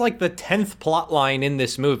 This is like the 10th plot line in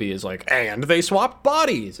this movie is like, and they swap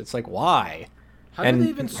bodies. It's like, why? How And- did they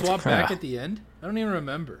even swap back at the end? I don't even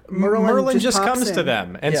remember. Merlin just pops comes to in.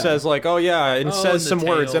 them and Yeah. says like, oh yeah, and Oh, says and the some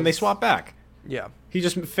words, and they tails. swap back. Yeah. He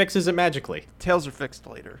just fixes it magically. Tails are fixed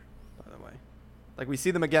later, by the way. Like, we see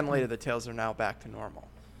them again later. The tails are now back to normal.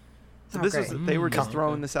 So Oh, this great. was, they were just Okay.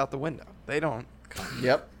 throwing this out the window. They don't.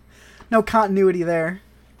 Yep. No continuity there.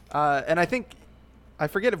 And I think, I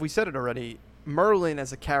forget if we said it already, Merlin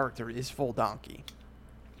as a character is full donkey.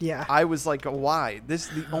 Yeah. I was like, why?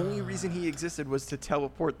 The only reason he existed was to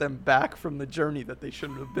teleport them back from the journey that they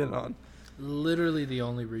shouldn't have been on. Literally the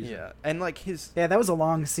only reason. Yeah. And like his, Yeah, that was a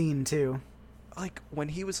long scene too. like when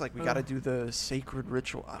he was like, we got to do the sacred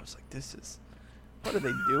ritual, I was like, what are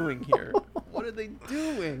they doing here? What are they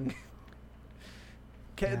doing?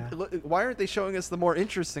 Yeah. Why aren't they showing us the more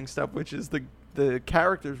interesting stuff, which is the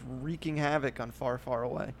characters wreaking havoc on Far, Far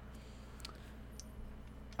Away?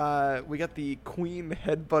 We got the queen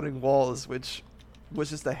headbutting walls, which was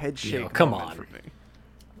just a head shake. Yo, come moment on. for me.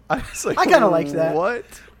 I was like, I kinda liked that. What?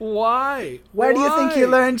 Why? Where do you think you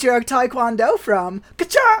Why? learned your taekwondo from?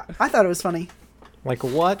 Ka-cha! I thought it was funny. Like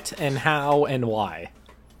what and how and why?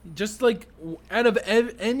 Just like out of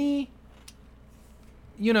any,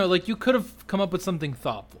 like you could have come up with something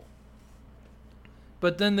thoughtful.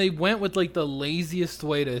 But then they went with like the laziest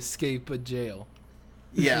way to escape a jail.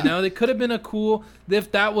 Yeah. They could have been a cool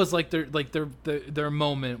if that was like their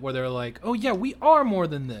moment where they're like, "Oh yeah, we are more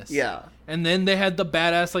than this." Yeah. And then they had the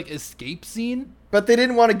badass like escape scene. But they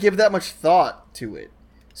didn't want to give that much thought to it.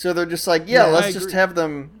 So they're just like, yeah, Yeah, I let's just agree. have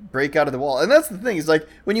them break out of the wall. And that's the thing, is like,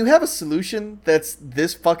 when you have a solution that's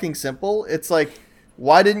this fucking simple, it's like,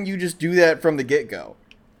 why didn't you just do that from the get-go?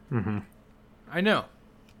 I know.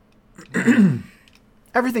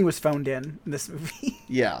 Everything was phoned in this movie.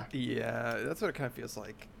 Yeah. Yeah, that's what it kind of feels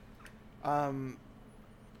like.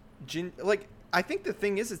 I think the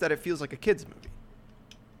thing is that it feels like a kids movie.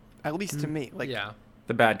 At least to me. Like, Yeah.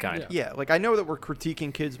 The bad kind. yeah, like I know that we're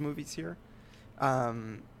critiquing kids movies here,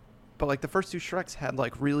 but like the first two Shreks had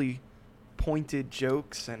like really pointed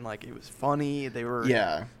jokes and like it was funny. They were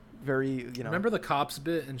Yeah. very Remember the cops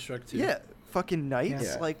bit in Shrek 2? yeah, fucking knights.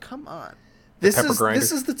 Yeah. Like, come on. This pepper is grinder.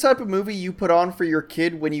 this is the type of movie you put on for your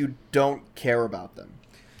kid when you don't care about them.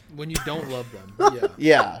 When you don't love them. Yeah.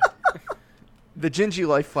 Yeah. The Gingy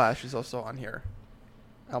Life Flash is also on here.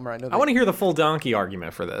 Elmer, I know. I want to hear the full donkey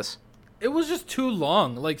argument for this. It was just too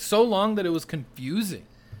long. Like so long that it was confusing.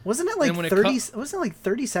 Wasn't it like And when it 30 wasn't it like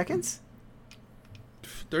 30 seconds?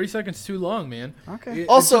 30 seconds too long, man. Okay.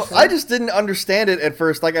 Also, I just didn't understand it at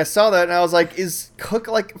first. Like, I saw that and I was like, is Cook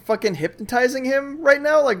like fucking hypnotizing him right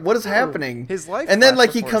now? Like, what is happening? His life And then flashed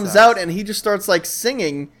like he before his comes out eyes. and he just starts like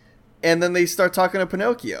singing, and then they start talking to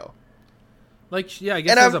Pinocchio. Like, yeah, I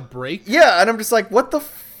guess And there's I'm- a break. Yeah, and I'm just like, what the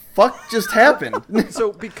fuck just happened?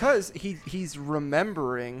 So because he's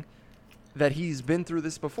remembering that he's been through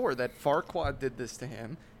this before, that Farquaad did this to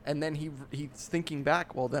him, and then he's thinking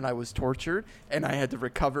back, well, then I was tortured and I had to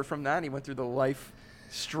recover from that, and he went through the life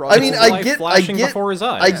struggle. I mean, It's I life get, I flashing get, before his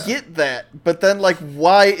eyes. I get that, but then like,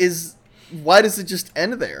 why does it just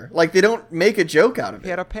end there? Like, they don't make a joke out of he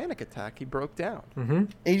it. had a panic attack. He broke down.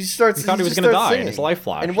 And he just starts. He thought he was just gonna starts die, and singing. his life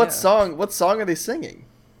flashed. And what Yeah. song? What song are they singing?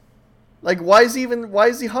 Like, why is he humming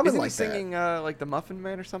Isn't like he singing like the Muffin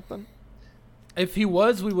Man or something? If he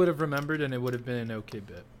was, we would have remembered, and it would have been an okay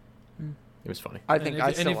bit. It was funny. I And think if- I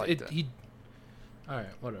and still if liked it. All right,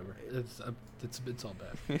 whatever. It's all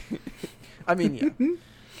bad. I mean,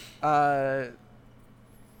 yeah.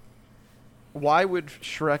 Why would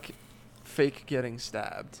Shrek fake getting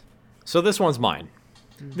stabbed? So this one's mine.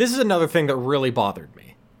 This is another thing that really bothered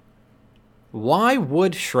me. Why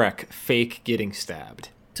would Shrek fake getting stabbed?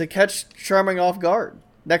 to catch Charming off guard?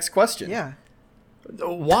 Next question. Yeah.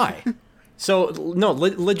 Why? So no,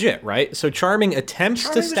 legit, right? So Charming attempts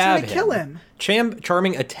Charming to was stab trying to kill him.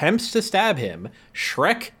 Charming attempts to stab him.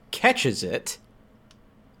 Shrek catches it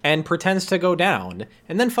and pretends to go down,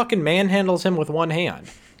 and then fucking manhandles him with one hand.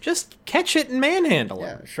 Just catch it and manhandle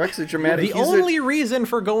Yeah, him. Shrek's a dramatic. The only reason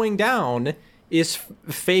for going down is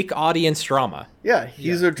fake audience drama.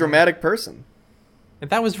 he's a dramatic person. And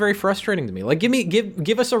that was very frustrating to me. Like,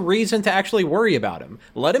 give us a reason to actually worry about him.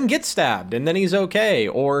 Let him get stabbed, and then he's okay.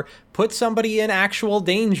 Or put somebody in actual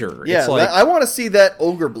danger. Yeah, It's like, I want to see that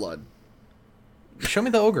ogre blood. show me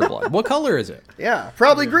the ogre blood. What color is it? Yeah,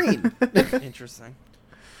 probably green. Interesting.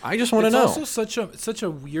 I just want to It's know. also such a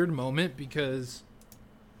weird moment because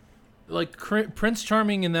like Prince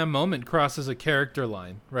Charming in that moment crosses a character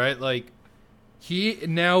line, right? Like he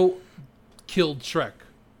now killed Shrek,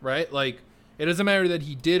 right? Like it doesn't matter that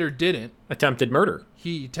he did or didn't. Attempted murder.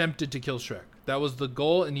 He attempted to kill Shrek. That was the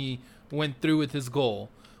goal, and he went through with his goal.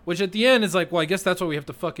 Which at the end is like, well, I guess that's why we have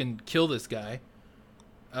to fucking kill this guy,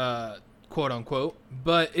 quote unquote.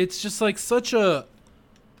 But it's just like such a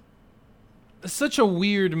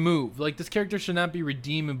weird move. Like this character should not be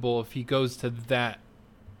redeemable if he goes to that.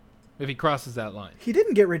 If he crosses that line. He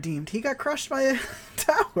didn't get redeemed. He got crushed by a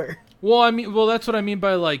tower. Well, that's what I mean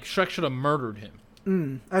by like Shrek should have murdered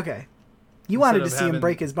him. Okay. You wanted to of see him having-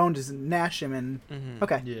 break his bone, just gnash him, and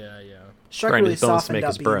okay. Yeah. Shrek Grind really his bones to softened make up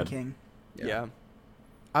his being bread. king. Yeah.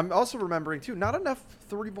 I'm also remembering too. Not enough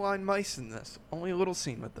three blind mice in this. Only a little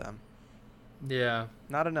scene with them. Yeah.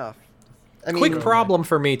 Not enough. I mean, Quick problem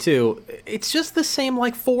for me too. It's just the same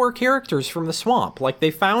like 4 characters from the swamp. Like they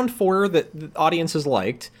found 4 that the audiences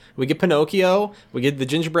liked. We get Pinocchio, we get the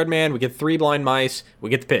gingerbread man, we get 3 blind mice, we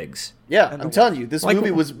get the pigs, yeah, And I'm the telling you, this Like movie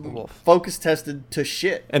the was wolf. focus tested to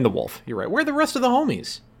shit. and the wolf. You're right. Where are the rest of the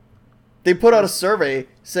homies? They put out a survey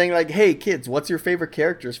saying like, "Hey kids, what's your favorite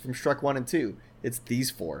characters from Shrek 1 and 2?" It's these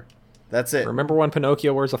 4. That's it. Remember when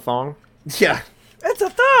Pinocchio wears a thong? Yeah. It's a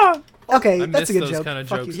thong. Okay, I that's a miss good those joke. kinda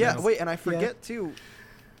Fuck jokes you, Yeah, Smalls. wait, and I forget too.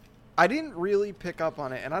 I didn't really pick up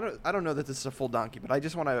on it, and I don't know that this is a full donkey, but I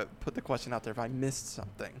just want to put the question out there if I missed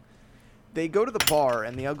something. They go to the bar,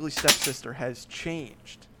 and the ugly stepsister has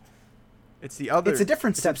changed. It's the other. It's a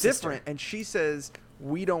different it's stepsister. different, and she says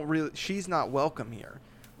we don't really. She's not welcome here,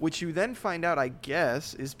 which you then find out, I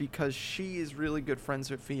guess, is because she is really good friends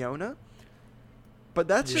with Fiona. But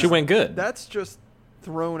that's She just, went good. That's just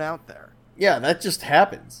thrown out there. Yeah, that just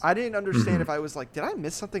happens. I didn't understand if I was like, did I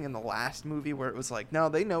miss something in the last movie where it was like, no,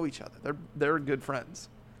 they know each other. They're good friends.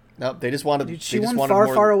 No, they just wanted. Dude, she they just won wanted Far,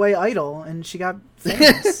 more, Far Away Idol, and she got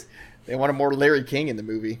famous. They wanted more Larry King in the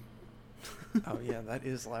movie. Oh yeah, that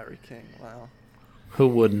is Larry King. Wow. Who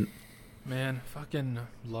wouldn't? Man, fucking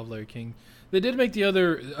love Larry King. They did make the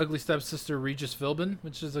other ugly stepsister Regis Philbin,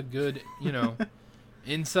 which is a good,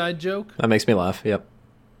 inside joke, That makes me laugh. Yep.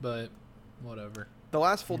 but whatever. The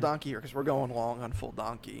last full donkey here, because we're going long on full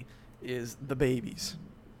donkey, is the babies.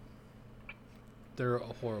 They're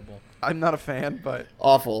horrible. I'm not a fan, but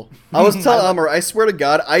Awful. I was telling Elmer, I swear to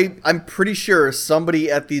God, I'm pretty sure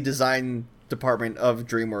somebody at the design department of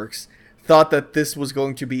DreamWorks thought that this was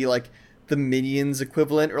going to be like the Minions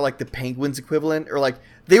equivalent or like the Penguins equivalent, or like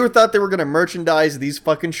thought they were going to merchandise these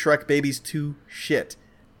fucking Shrek babies to shit.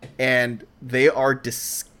 And they are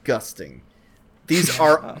disgusting. These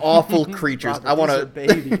are awful creatures. Robert, I want these are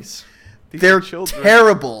to. babies. These They're are children.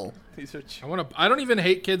 terrible. These are I don't even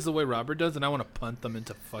hate kids the way Robert does, and I want to punt them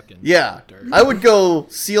into fucking Yeah, dirt. I would go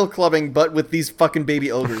seal clubbing, but with these fucking baby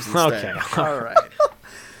ogres instead. Okay. all right.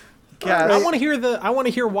 Guys, I want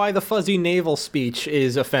to hear why the fuzzy navel speech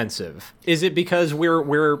is offensive. Is it because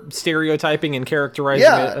we're stereotyping and characterizing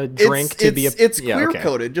Yeah, a drink to be a it's yeah, queer okay.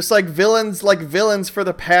 coded, just like villains for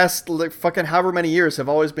the past like fucking however many years have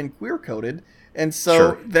always been queer coded, and so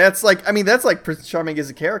Sure. that's like Prince Charming as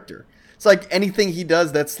a character. It's like anything he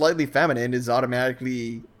does that's slightly feminine is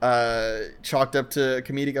automatically chalked up to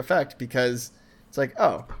comedic effect because it's like,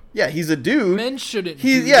 oh yeah, he's a dude. Men shouldn't.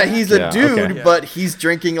 He's do that. he's a Yeah, dude, okay. Yeah. but he's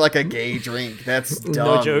drinking like a gay drink. That's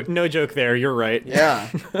dumb. No joke there. You're right. Yeah.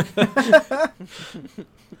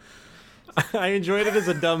 I enjoyed it as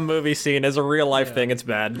a dumb movie scene. As a real life thing, it's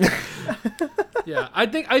bad. Yeah, I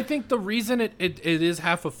think the reason it is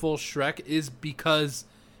half a full Shrek is because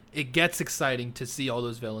it gets exciting to see all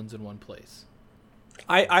those villains in one place.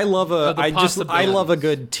 I love the I love a possibilities.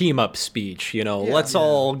 good team up speech. Yeah. Let's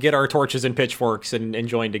all get our torches and pitchforks and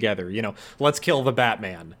join together. Let's kill the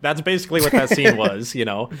Batman. That's basically what that scene was.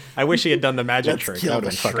 I wish he had done the magic Let's trick. kill That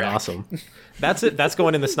would have the been fucking Shrek. awesome. That's it. That's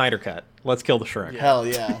going in the Snyder cut. Let's kill the Shrek. Hell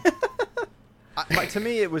yeah. to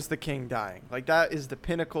me, it was the king dying. Like that is the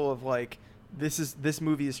pinnacle of like this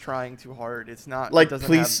movie is trying too hard. It's not Like, it doesn't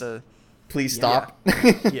please- have Please stop.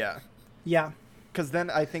 the yeah. Yeah. Because then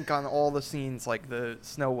I think on all the scenes, like the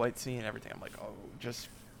Snow White scene and everything, I'm like, oh, just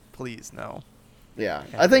please no. Yeah,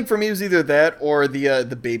 I think for me it was either that or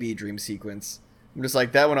the baby dream sequence. I'm just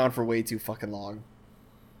like, that went on for way too fucking long.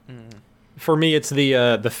 For me, it's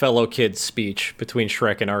the fellow kids speech between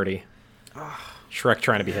Shrek and Artie. Shrek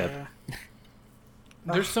trying to be hip.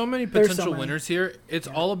 There's so many There's so potential many. winners here. It's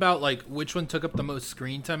all about like which one took up the most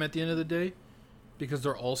screen time at the end of the day, because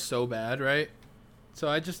they're all so bad, right? So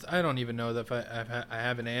I don't even know that if I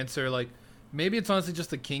have an answer. Like maybe it's honestly just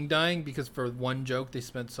the king dying because for one joke they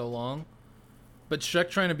spent so long, but Shrek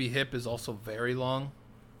trying to be hip is also very long.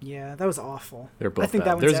 Yeah, that was awful. They're both I think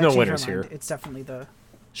bad. that one's There's no changed my winners mind. here. It's definitely the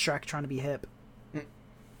Shrek trying to be hip.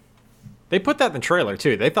 They put that in the trailer,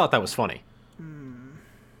 too. They thought that was funny.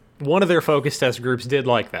 One of their focus test groups did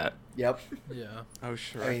like that. Yep. Yeah. Oh,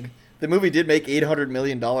 sure. I mean, the movie did make $800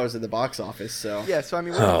 million at the box office, so yeah. So I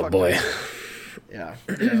mean, what the Oh, fuck boy. yeah.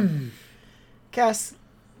 Cass,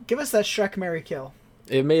 give us that Shrek Marry Kill.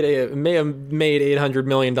 It may have made $800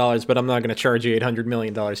 million, but I'm not going to charge you $800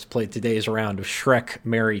 million to play today's round of Shrek,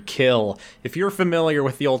 Marry, Kill. If you're familiar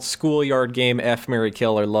with the old schoolyard game F, Marry,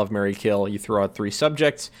 Kill, or Love, Marry, Kill, you throw out 3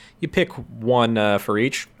 subjects. You pick one for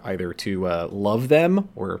each, either to love them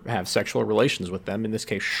or have sexual relations with them, in this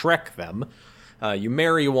case, Shrek them. You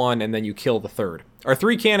marry one, and then you kill the third. Our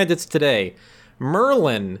 3 candidates today: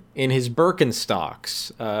 Merlin in his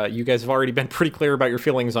Birkenstocks. You guys have already been pretty clear about your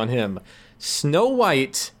feelings on him. Snow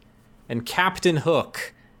White and Captain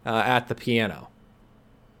Hook at the piano.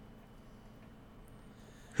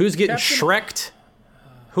 Who's getting Shreked?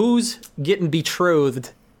 Who's getting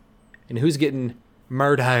betrothed? And who's getting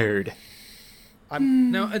murdered?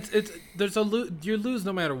 Now there's you lose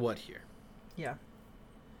no matter what here. Yeah.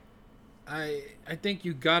 I think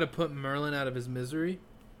you got to put Merlin out of his misery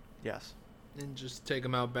Yes. and just take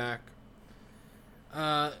him out back.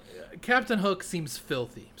 Captain Hook seems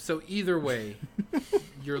filthy, so either way,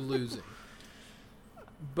 you're losing.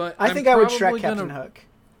 But I think I would probably Shrek Captain Hook.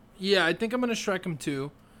 Yeah, I think I'm gonna Shrek him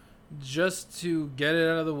too, just to get it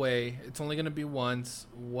out of the way. It's only gonna be once,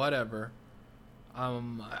 whatever.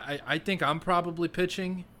 I think I'm probably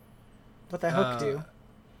pitching. What the Hook do?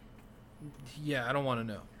 Yeah, I don't want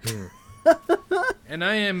to know. And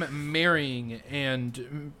I am marrying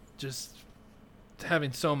and just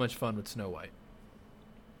having so much fun with Snow White.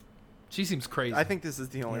 She seems crazy. I think this is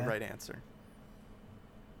the only right answer.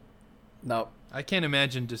 No. I can't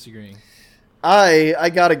imagine disagreeing.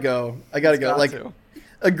 I gotta go. Like, to.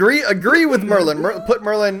 agree with Merlin. Put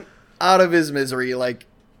Merlin out of his misery. Like,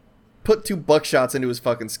 put 2 buckshots into his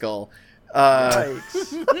fucking skull.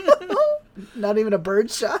 Not even a bird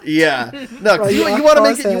shot. Yeah. No, 'cause you want to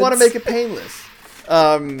make it. You want to make it painless.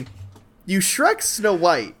 You Shrek Snow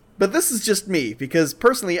White, but this is just me because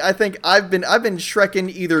personally, I think I've been Shreking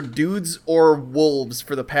either dudes or wolves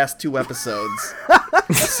for the past 2 episodes.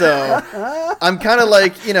 So I'm kind of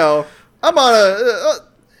like, I'm on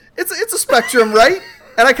it's a spectrum, right?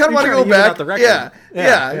 And I kind of want to go back.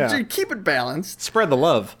 Yeah. Keep it balanced. Spread the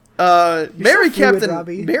love. Marry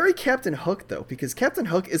Robbie. Captain Hook though, because Captain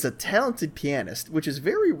Hook is a talented pianist, which is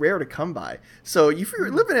very rare to come by. So if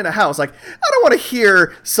you're living in a house, like, I don't want to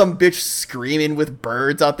hear some bitch screaming with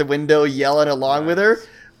birds out the window, yelling along with her.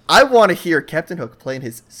 I want to hear Captain Hook playing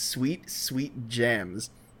his sweet, sweet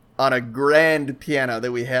jams on a grand piano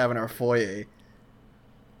that we have in our foyer.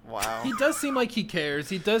 Wow. He does seem like he cares.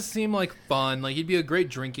 He does seem like fun. Like he'd be a great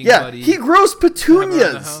drinking Yeah, buddy. he grows Have around the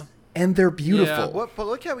petunias, house. and they're beautiful. What? But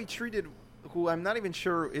look how he treated. Who I'm not even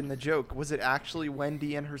sure in the joke. Was it actually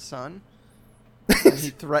Wendy and her son? And he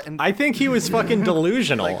threatened. I think he was fucking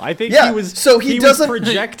delusional. I think Yeah, he was. so he was doesn't-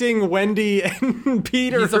 projecting Wendy and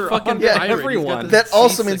Peter He's a fucking on pirate. He's got everyone. the- That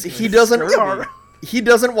also means he doesn't. Scurvy. He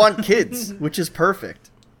doesn't want kids, which is perfect.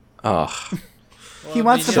 Ugh. Well, He I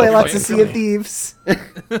wants mean, to play yeah, lots of right. Sea of Thieves.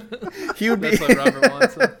 He would be. That's what Robert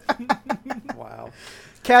wants. Wow.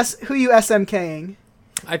 Cass, who you SMKing?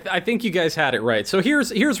 I think you guys had it right. So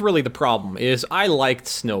here's really the problem is I liked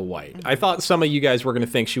Snow White. I thought some of you guys were going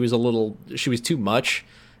to think she was too much.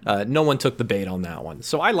 No one took the bait on that one.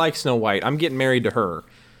 So I like Snow White. I'm getting married to her,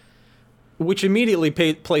 which immediately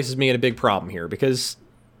places me in a big problem here because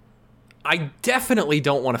I definitely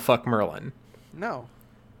don't want to fuck Merlin. No.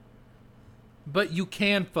 But you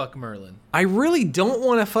can fuck Merlin. I really don't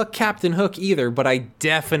want to fuck Captain Hook either, but I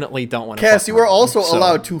definitely don't want to fuck Cass, you are Merlin. also So-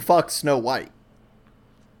 allowed to fuck Snow White.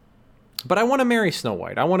 But I want to marry Snow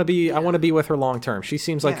White. I want to be with her long term. She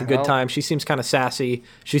seems like a good well- time. She seems kind of sassy.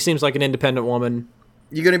 She seems like an independent woman.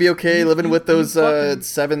 You gonna be okay living with those fucking-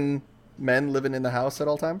 7 men living in the house at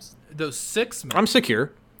all times? Those 6 men. I'm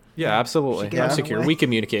secure. Yeah, absolutely. get I'm out of the secure. way. We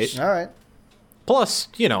communicate. All right. Plus,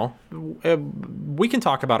 we can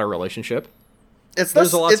talk about our relationship. It's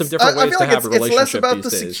There's less, lots it's, of different I ways feel to like have a it's less relationship about these the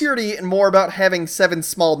days. security and more about having 7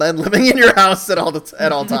 small men living in your house at all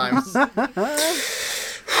times.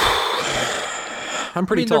 I'm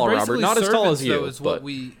pretty they're tall, Robert. basically Not as tall as servants, you. though, is what but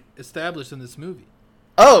we established in this movie.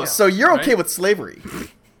 Oh, so you're okay right? with slavery?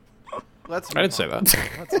 Let's. I didn't say that.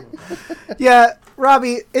 Let's move on. Yeah,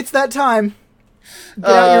 Robbie, it's that time. Get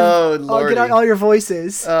Lordy. out all your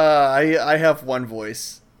voices. I have one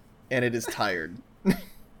voice, and it is tired.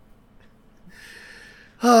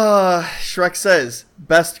 Shrek says,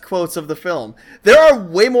 best quotes of the film. There are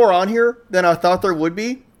way more on here than I thought there would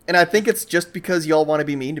be, and I think it's just because y'all want to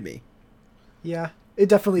be mean to me. Yeah, It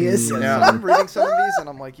definitely is. Yeah, I'm reading some of these, and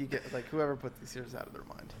I'm like, you get like whoever put these here is out of their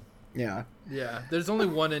mind. Yeah. Yeah, there's only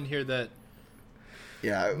one in here that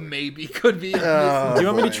Yeah. maybe could be. Do you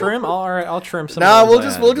want me to trim? All right, I'll trim some. Nah, of those we'll I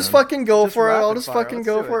just added then. fucking go Just for it. I'll rapid just fire. fucking Let's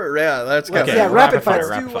go do for it. Yeah, that's good. Okay, Yeah, rapid fire. Let's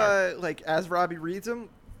rapid do fire. like as Robbie reads them,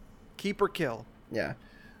 keep or kill. Yeah.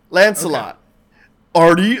 Lancelot.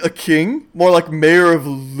 Artie, a king? More like mayor of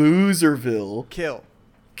Loserville. Kill.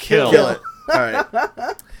 Kill. Kill it. All right.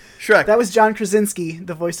 Shrek. That was John Krasinski,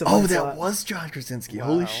 the voice of Oh, Lancelot. that was John Krasinski. Wow.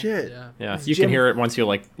 Holy shit. Yeah. Yeah, It's you Jim. can hear it once you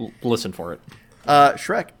like listen for it.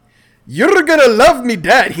 Shrek. You're gonna love me,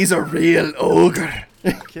 Dad. He's a real ogre.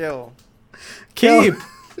 Kill. Keep.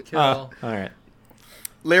 Kill. All right.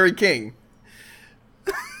 Larry King.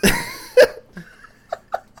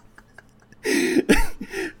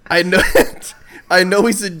 I know, I know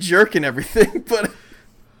he's a jerk and everything, but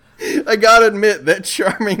I gotta admit that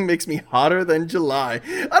charming makes me hotter than July.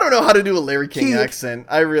 I don't know how to do a Larry King Keep. accent.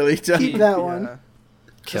 I really don't. Keep that one. Yeah.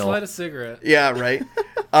 Just Kill. light a cigarette. Yeah, right.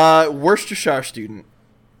 Worcestershire student.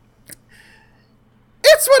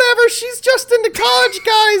 It's whatever. She's just into college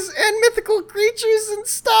guys and mythical creatures and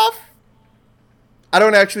stuff. I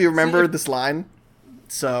don't actually remember this line,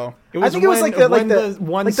 so. It think it was like the- when like the-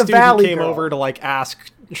 one like the student Valley came girl. over to like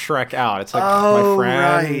ask Shrek out. It's like Oh, my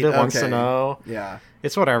friend right, wants okay. to know. Yeah.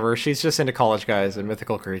 It's whatever. She's just into college guys and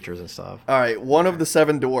mythical creatures and stuff. All right. One of the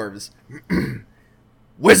 7 dwarves.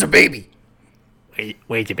 Where's the baby?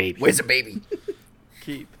 Wait, the baby. Where's the baby?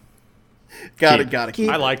 Keep. Got Keep.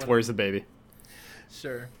 it. I liked Where's the Baby.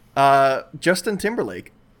 Sure. Justin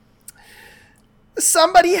Timberlake.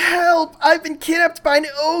 Somebody help! I've been kidnapped by an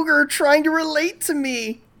ogre trying to relate to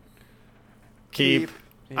me. Keep.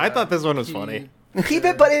 I thought this one was funny. Keep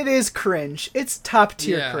it, but it is cringe. It's top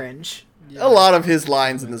tier Yeah. cringe. Yeah. A lot of his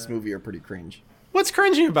lines in this movie are pretty cringe. What's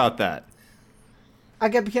cringy about that? I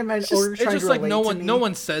get became an It's ogre just, trying it's just to like relate no to one, me. no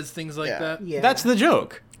one says things like Yeah. that. Yeah. That's the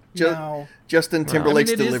joke. Ju- No. Justin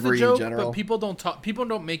Timberlake's I mean, it is the delivery joke, in general. but people don't talk. People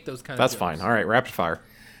don't make those kind That's of. fine. jokes. All right, rapid fire.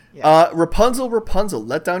 Rapunzel,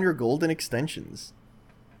 let down your golden extensions.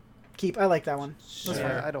 Keep. I like that one. That's Yeah,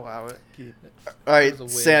 fair. I'd allow it. Keep. All right, That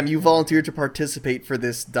was a way- Sam, you volunteered to participate for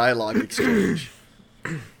this dialogue exchange.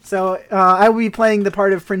 So I will be playing the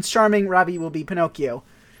part of Prince Charming. Robbie will be Pinocchio.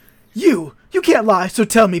 You can't lie. So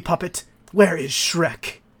tell me, puppet, where is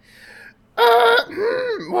Shrek?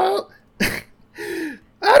 Well,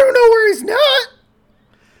 I don't know where he's not.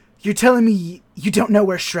 You're telling me you don't know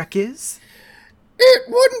where Shrek is? It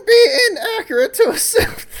wouldn't be inaccurate to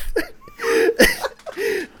assume.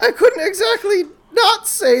 I couldn't exactly not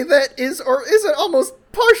say that is or isn't almost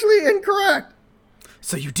partially incorrect.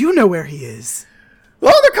 So you do know where he is. On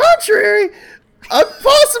the contrary, I'm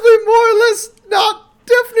possibly more or less not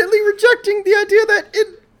definitely rejecting the idea that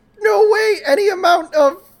in no way any amount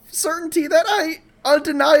of certainty that I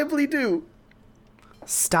undeniably do.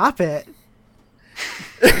 Stop it.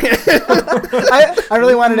 I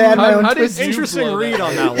really wanted to add my own How did twist. you Interesting blow read that?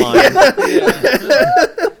 on that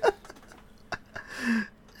line. Yeah.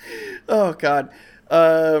 Oh God.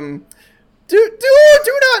 Do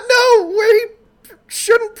not know where he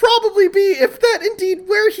shouldn't probably be if that indeed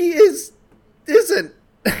where he is isn't.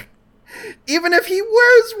 Even if he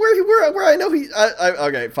was where I know he.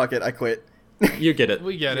 Okay, fuck it. I quit. You get it.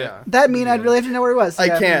 We get it. Yeah. That mean I'd really have to know where he was. I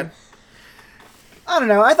Yeah, can't. I don't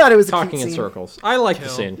know. I thought it was a Talking cute in scene. circles. I like the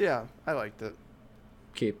Kill. scene. Yeah, I liked it.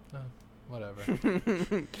 Keep. Whatever.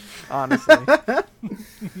 Honestly.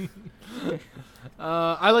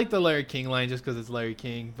 I like the Larry King line just because it's Larry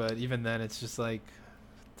King, but even then, it's just like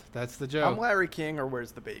that's the joke. I'm Larry King or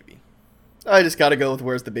Where's the Baby? I just gotta go with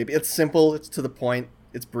Where's the Baby. It's simple. It's to the point.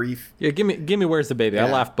 It's brief. Yeah, give me Where's the Baby? I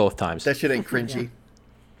Yeah. laughed both times. That shit ain't cringy.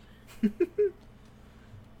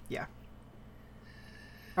 Yeah.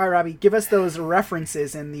 All right, Robbie, give us those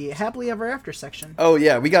references in the happily ever after section. Oh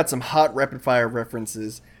yeah, we got some hot rapid fire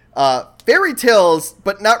references. Fairy tales,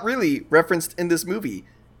 but not really referenced in this movie.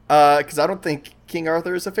 Because I don't think King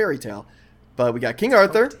Arthur is a fairy tale. But we got King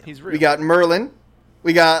Arthur. He's real. We got Merlin.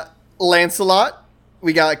 We got Lancelot.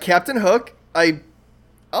 We got Captain Hook. I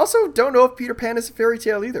also don't know if Peter Pan is a fairy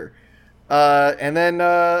tale either. And then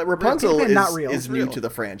Rapunzel Peter Pan, not real. is It's new real. to the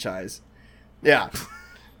franchise. Yeah.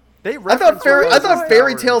 They I thought reference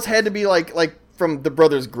fairy Power. tales had to be like from the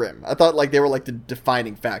Brothers Grimm. I thought like they were like the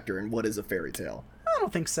defining factor in what is a fairy tale. I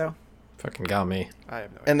don't think so. Fucking got me. I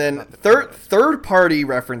have no idea. And then Not the third party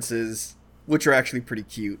references, which are actually pretty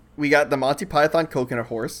cute. We got the Monty Python coconut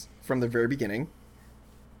horse from the very beginning.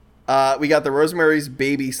 We got the Rosemary's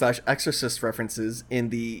Baby / Exorcist references in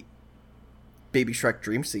the Baby Shrek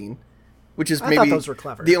dream scene, which is I maybe thought those were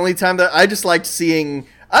clever. the only time that I just liked seeing.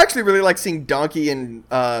 I actually really like seeing Donkey and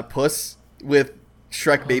Puss with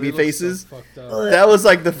Shrek Oh, baby they look so faces. fucked up. That was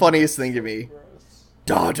like the funniest thing to me.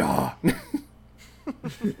 Da da.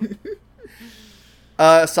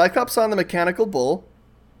 Cyclops on the mechanical bull.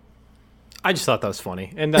 I just thought that was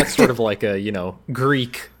funny, and that's sort of like a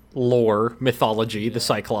Greek lore mythology. The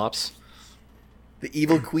Cyclops. The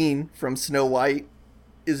evil queen from Snow White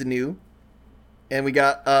is new. And we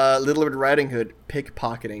got Little Red Riding Hood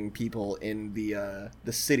pickpocketing people in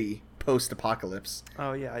the city post-apocalypse.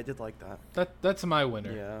 Oh yeah, I did like that. That's my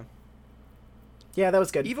winner. Yeah. Yeah, that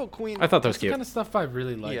was good. Evil Queen. I thought that was That's the cute. kind of stuff I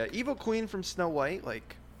really like. Yeah, Evil Queen from Snow White,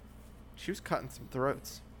 like, she was cutting some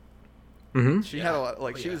throats. Mm-hmm. She had a lot,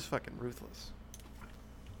 like, Oh, she yeah. was fucking ruthless.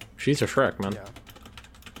 She's a Shrek, man. Yeah.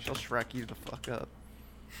 She'll Shrek you the fuck up.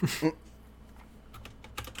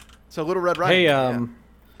 So Little Red Riding Hey, Hood,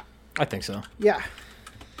 I think so. Yeah.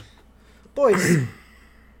 Boys,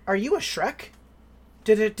 are you a Shrek?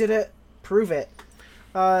 Did it prove it?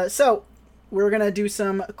 So we're gonna do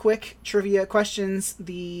some quick trivia questions.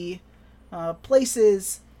 The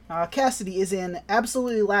places Cassidy is in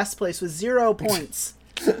absolutely last place with 0 points.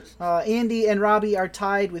 Andy and Robbie are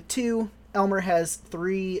tied with 2. Elmer has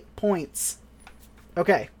 3 points.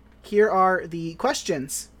 Okay, here are the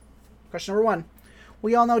questions. Question number 1.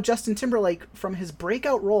 We all know Justin Timberlake from his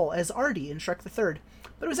breakout role as Artie in Shrek the Third,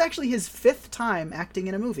 but it was actually his 5th time acting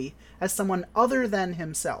in a movie as someone other than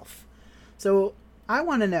himself. So I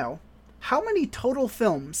want to know, how many total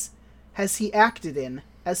films has he acted in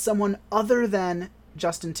as someone other than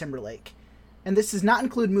Justin Timberlake? And this does not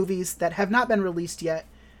include movies that have not been released yet.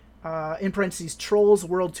 In parentheses, Trolls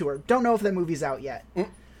World Tour. Don't know if that movie's out yet.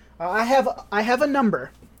 I have a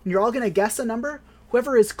number. And you're all going to guess a number.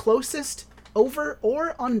 Whoever is closest, over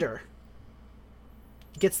or under,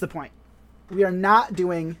 gets the point. We are not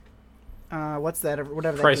doing what's that?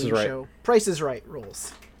 Whatever that Price is game Right. show. Price is Right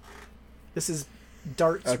rules. This is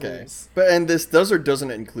darts Okay. rules. And this does or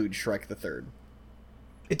doesn't include Shrek the Third?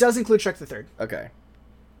 It does include Shrek the Third, Okay.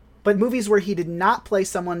 but movies where he did not play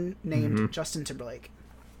someone named Justin Timberlake.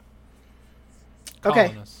 Okay,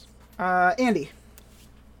 Calling us. Andy,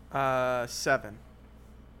 yeah. 7.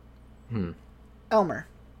 Elmer,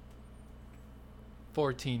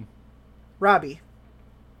 14. Robbie,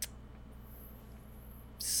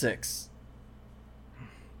 6.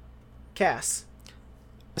 Cass.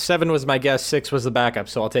 7 was my guess. 6 was the backup,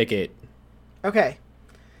 so I'll take 8. Okay.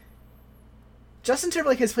 Justin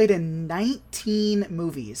Timberlake has played in 19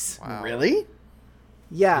 movies. Wow. Really?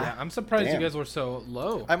 Yeah. Yeah, I'm surprised Damn. you guys were so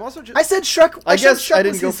low. I'm also just. I said Shrek. I said guess Shrek I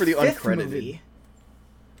didn't was go his for the 5th uncredited. movie.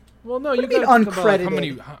 Well, no, What you do you got mean to think about, like,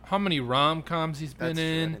 uncredited? how many rom-coms he's That's been true, I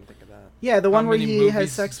in. didn't think of that. Yeah, the one where many he has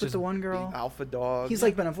movies sex with just the one girl. The Alpha Dog. He's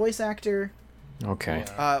like been a voice actor. Okay.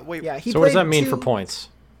 Wait. Yeah, he So what does played that mean 2 for points?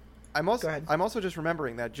 I'm also. Go ahead. I'm also just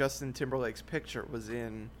remembering that Justin Timberlake's picture was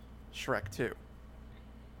in Shrek 2.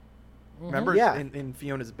 Remember? Yeah. In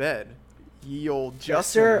Fiona's bed. Ye old Yeah,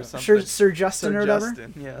 Justin or something. Sir Justin Sir or whatever.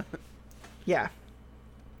 Justin, yeah. Yeah.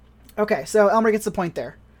 Okay, so Elmer gets the point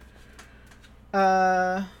there.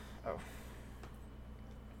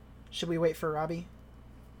 Should we wait for Robbie?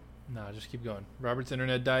 Nah, just keep going. Robert's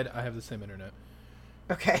internet died. I have the same internet.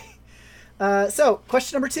 Okay. So,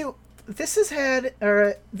 question number 2.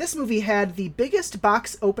 This movie had the biggest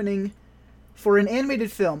box opening for an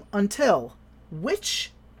animated film until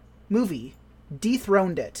which movie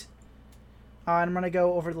dethroned it? And I'm going to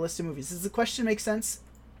go over the list of movies. Does the question make sense?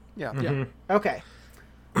 Yeah. Yeah. Okay.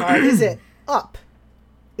 Is it Up?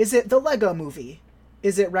 Is it the Lego Movie?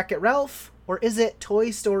 Is it Wreck-It Ralph? Or is it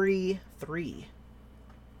Toy Story 3?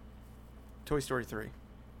 Toy Story 3.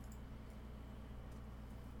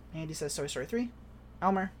 Andy says Toy Story 3.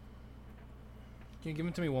 Elmer? Can you give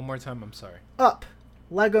it to me one more time? I'm sorry. Up,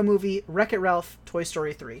 Lego Movie, Wreck-It Ralph, Toy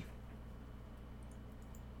Story 3.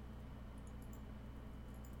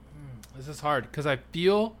 This is hard because I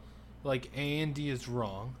feel like A and D is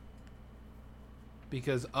wrong.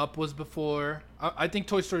 Because Up was before. I think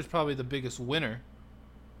Toy Story is probably the biggest winner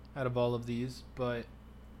out of all of these, but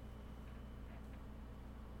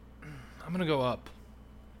I'm gonna go Up.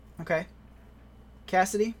 Okay.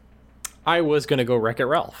 Cassidy? I was going to go Wreck-It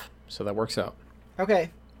Ralph, so that works out.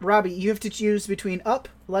 Okay. Robbie, you have to choose between Up,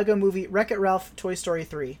 Lego Movie, Wreck-It Ralph, Toy Story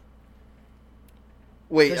 3.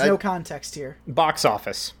 Wait, There's no context here. Box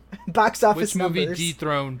office. Box office Which movie numbers.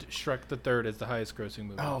 dethroned Shrek the Third as the highest grossing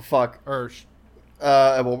movie? oh fuck. Or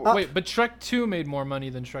Well, Up. wait, but Shrek 2 made more money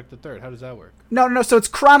than Shrek the Third. How does that work? No, so it's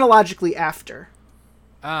chronologically after.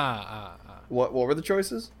 Ah. what were the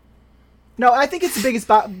choices? No, I think it's the biggest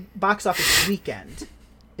box office weekend,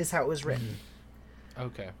 is how it was written.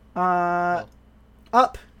 Okay.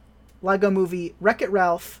 Up, Lego Movie, Wreck-It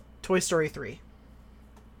Ralph, Toy Story 3.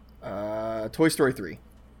 Toy Story 3.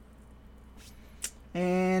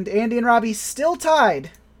 And Andy and Robbie still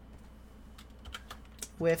tied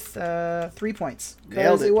with 3 points. Nailed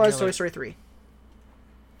Because it. it was Nailed Toy it. Story 3.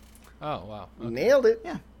 Oh wow. Okay. Nailed it.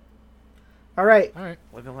 Yeah. All right. All right.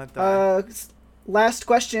 Live and let die. Last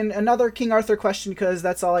question, another King Arthur question, because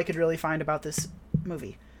that's all I could really find about this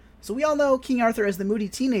movie. So we all know King Arthur as the moody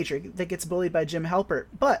teenager that gets bullied by Jim Halpert,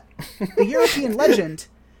 but the European legend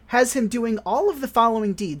has him doing all of the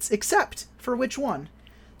following deeds, except for which one?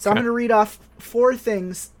 So I'm going to read off 4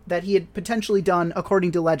 things that he had potentially done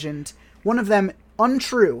according to legend. One of them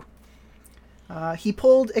untrue. He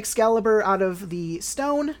pulled Excalibur out of the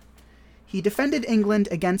stone. He defended England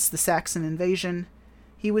against the Saxon invasion.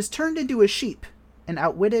 He was turned into a sheep and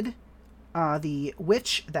outwitted the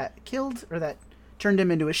witch that turned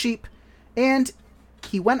him into a sheep. And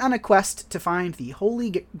he went on a quest to find the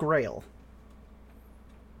Holy Grail.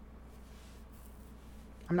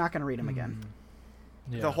 I'm not going to read them again.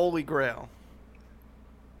 Yeah. The Holy Grail.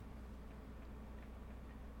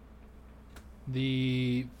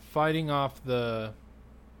 The fighting off the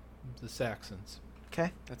Saxons.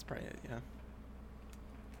 Okay. That's probably it, yeah.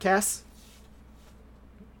 Cass?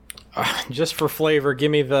 Just for flavor, give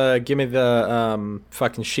me the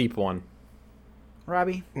fucking sheep one.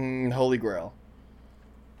 Robbie? Holy Grail.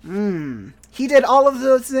 He did all of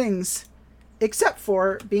those things except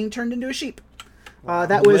for being turned into a sheep.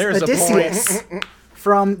 That was There's a Odysseus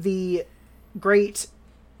from the great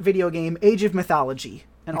video game Age of Mythology.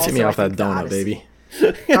 And Get me I off that think, the donut, Odyssey. baby.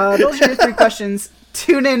 Those are your 3 questions.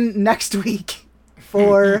 Tune in next week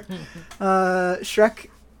for Shrek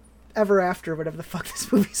Ever After, whatever the fuck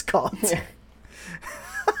this movie's called.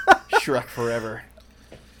 Shrek Forever.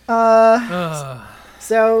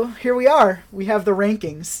 So here we are. We have the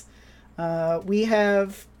rankings. We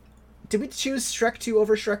have... Did we choose Shrek 2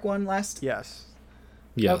 over Shrek 1 last? Yes.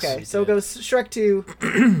 Yes. Okay, so it goes Shrek 2,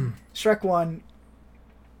 Shrek 1,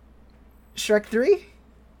 Shrek 3?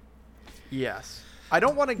 Yes. I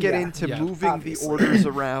don't want to get into moving obviously. the orders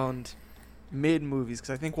around mid-movies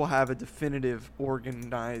because I think we'll have a definitive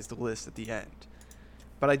organized list at the end.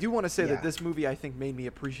 But I do want to say Yeah. that this movie, I think, made me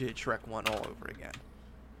appreciate Shrek 1 all over again.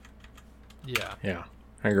 Yeah. Yeah,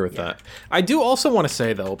 I agree with that. I do also want to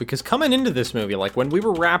say, though, because coming into this movie, like when we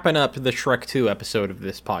were wrapping up the Shrek 2 episode of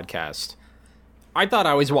this podcast, I thought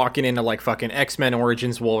I was walking into like fucking X-Men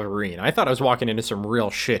Origins Wolverine. I thought I was walking into some real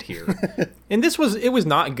shit here. And it was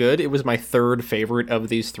not good. It was my 3rd favorite of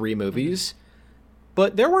these 3 movies.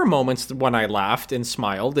 But there were moments when I laughed and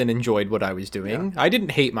smiled and enjoyed what I was doing. I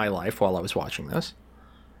didn't hate my life while I was watching this.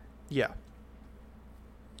 Yeah.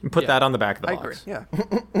 And put that on the back of the I box. agree.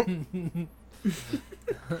 Yeah.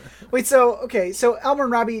 Wait, so Elmer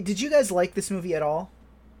and Robbie, did you guys like this movie at all?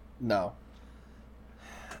 No.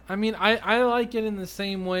 I mean, I like it in the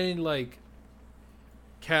same way like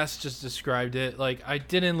Cass just described it. Like, I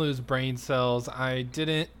didn't lose brain cells. I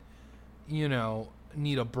didn't,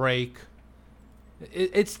 need a break.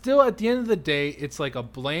 It's still, at the end of the day, it's like a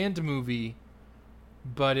bland movie,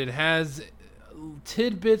 but it has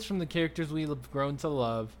tidbits from the characters we've grown to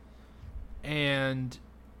love, and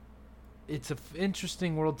it's an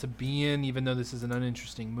interesting world to be in, even though this is an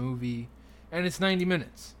uninteresting movie, and it's 90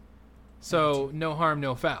 minutes. So, no harm,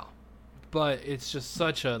 no foul. But it's just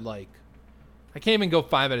such a, like... I can't even go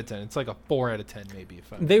 5 out of 10. It's like a 4 out of 10, maybe.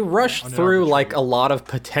 They rushed through, like, arbitrary. a lot of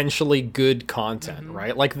potentially good content,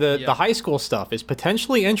 right? Like, the high school stuff is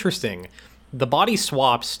potentially interesting. The body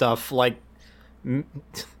swap stuff, like...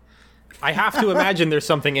 I have to imagine there's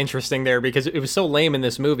something interesting there because it was so lame in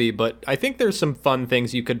this movie, but I think there's some fun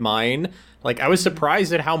things you could mine. Like, I was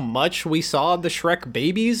surprised at how much we saw the Shrek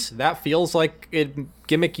babies. That feels like a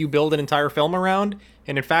gimmick you build an entire film around,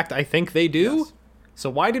 and in fact, I think they do. Yes. So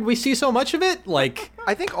why did we see so much of it? Like,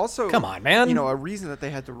 I think also... come on, man. a reason that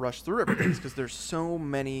they had to rush through everything is because there's so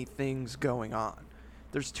many things going on.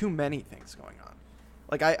 There's too many things going on.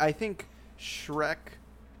 Like, I think Shrek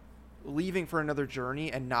leaving for another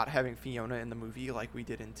journey and not having Fiona in the movie like we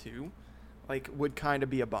did in 2, like, would kind of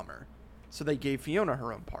be a bummer. So they gave Fiona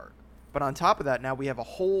her own part. But on top of that, now we have a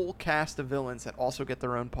whole cast of villains that also get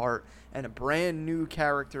their own part, and a brand new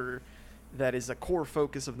character that is a core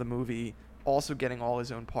focus of the movie also getting all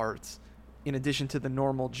his own parts, in addition to the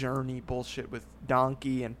normal journey bullshit with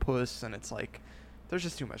Donkey and Puss, and it's like, there's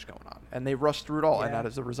just too much going on. And they rushed through it all, and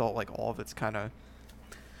as a result, like, all of it's kind of,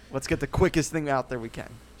 let's get the quickest thing out there we can.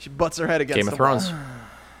 She butts her head against Game of Thrones.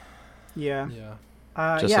 Yeah.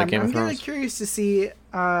 Yeah. Just like Game of I'm really Thrones. curious to see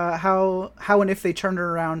how and if they turned it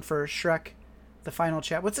around for Shrek, the final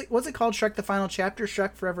chapter. What's it called? Shrek, the final chapter.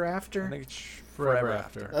 Shrek Forever After. I think it's Forever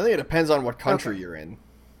After. I think it depends on what country Okay. you're in.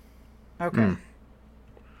 Okay.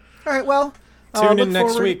 All right, well, Tune look in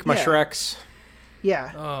next forward- week, my yeah. Shreks.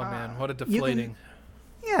 Yeah. Oh man, what a deflating.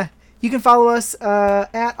 Yeah. You can follow us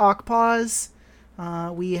at Awkpaws.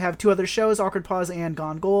 We have 2 other shows, Awkward Paws and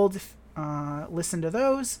Gone Gold. Listen to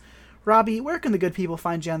those. Robbie, where can the good people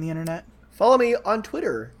find you on the internet? Follow me on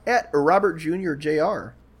Twitter at Robert Jr.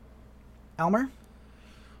 Jr. Elmer?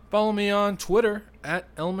 Follow me on Twitter at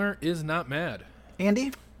Elmer is not mad.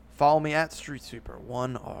 Andy? Follow me at Street Sweeper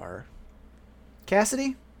 1R.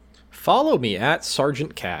 Cassidy? Follow me at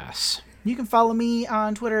Sergeant Cass. You can follow me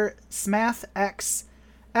on Twitter, SmathXX.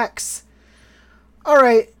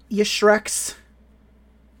 Alright, you Shreks.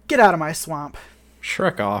 Get out of my swamp.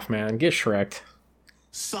 Shrek off, man. Get Shreked.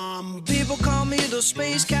 Some people call me the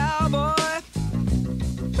space cowboy.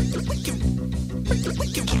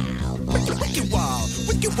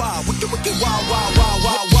 Wicked wild,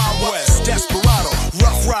 wild west, desperado,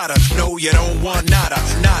 rough rider. No, you don't want nada.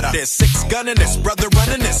 There's 6 gunning this, brother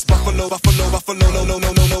running this. Buffalo, no.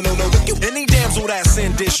 Any damsel that's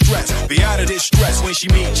in distress, be out of distress when she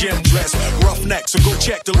meet Jim dress. Roughneck, so go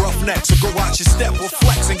check the roughneck. So go watch your step or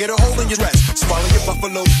flex and get a hole in your dress. Swallow your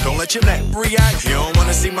buffalo, don't let your neck react. You don't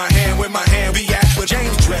wanna see my hand where my hand be at. With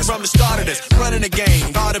James dress from the start of this, running the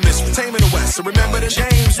game. Artemis, taming the West. So remember the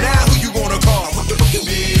James. Now who you gonna call?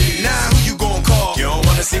 Now who you gonna call? You don't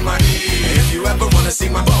wanna see my heat. If you ever wanna see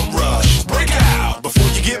my bum rush, break out before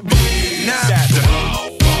you get beat. Now that's the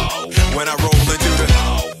when I roll into the,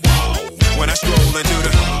 when I stroll into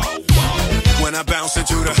the, when I bounce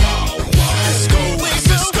into the disco.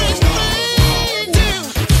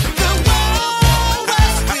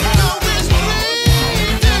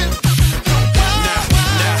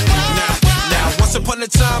 Once upon a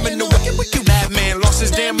time in the wicked madman lost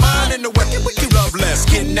his damn mind in the wicked loveless.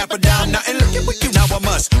 Kidnapper down, nothing looking wicked. Now I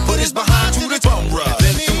must put his behind to the bum rush.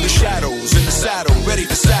 Then through the shadows, in the saddle, ready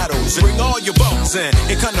for saddles. Bring all your bones in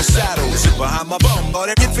kind of saddles. Behind my bum, all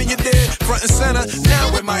that if you did, front and center.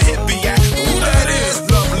 Now where my hip be at? Who that is?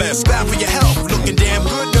 Loveless, bad for your health. Looking damn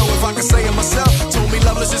good though, if I can say it myself. Told me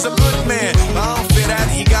Loveless is a good man. I don't fit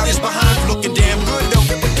that, he got his behind. Looking damn good though.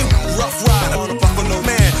 Rough ride on a buffalo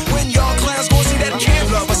man. When y'all class gon' see that kid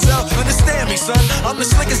love myself. Understand me, son. I'm the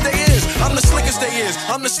slickest they is. I'm the slickest they is.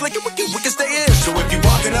 I'm the slickest wicked they is. So if you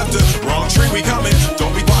walking up the wrong tree, we coming.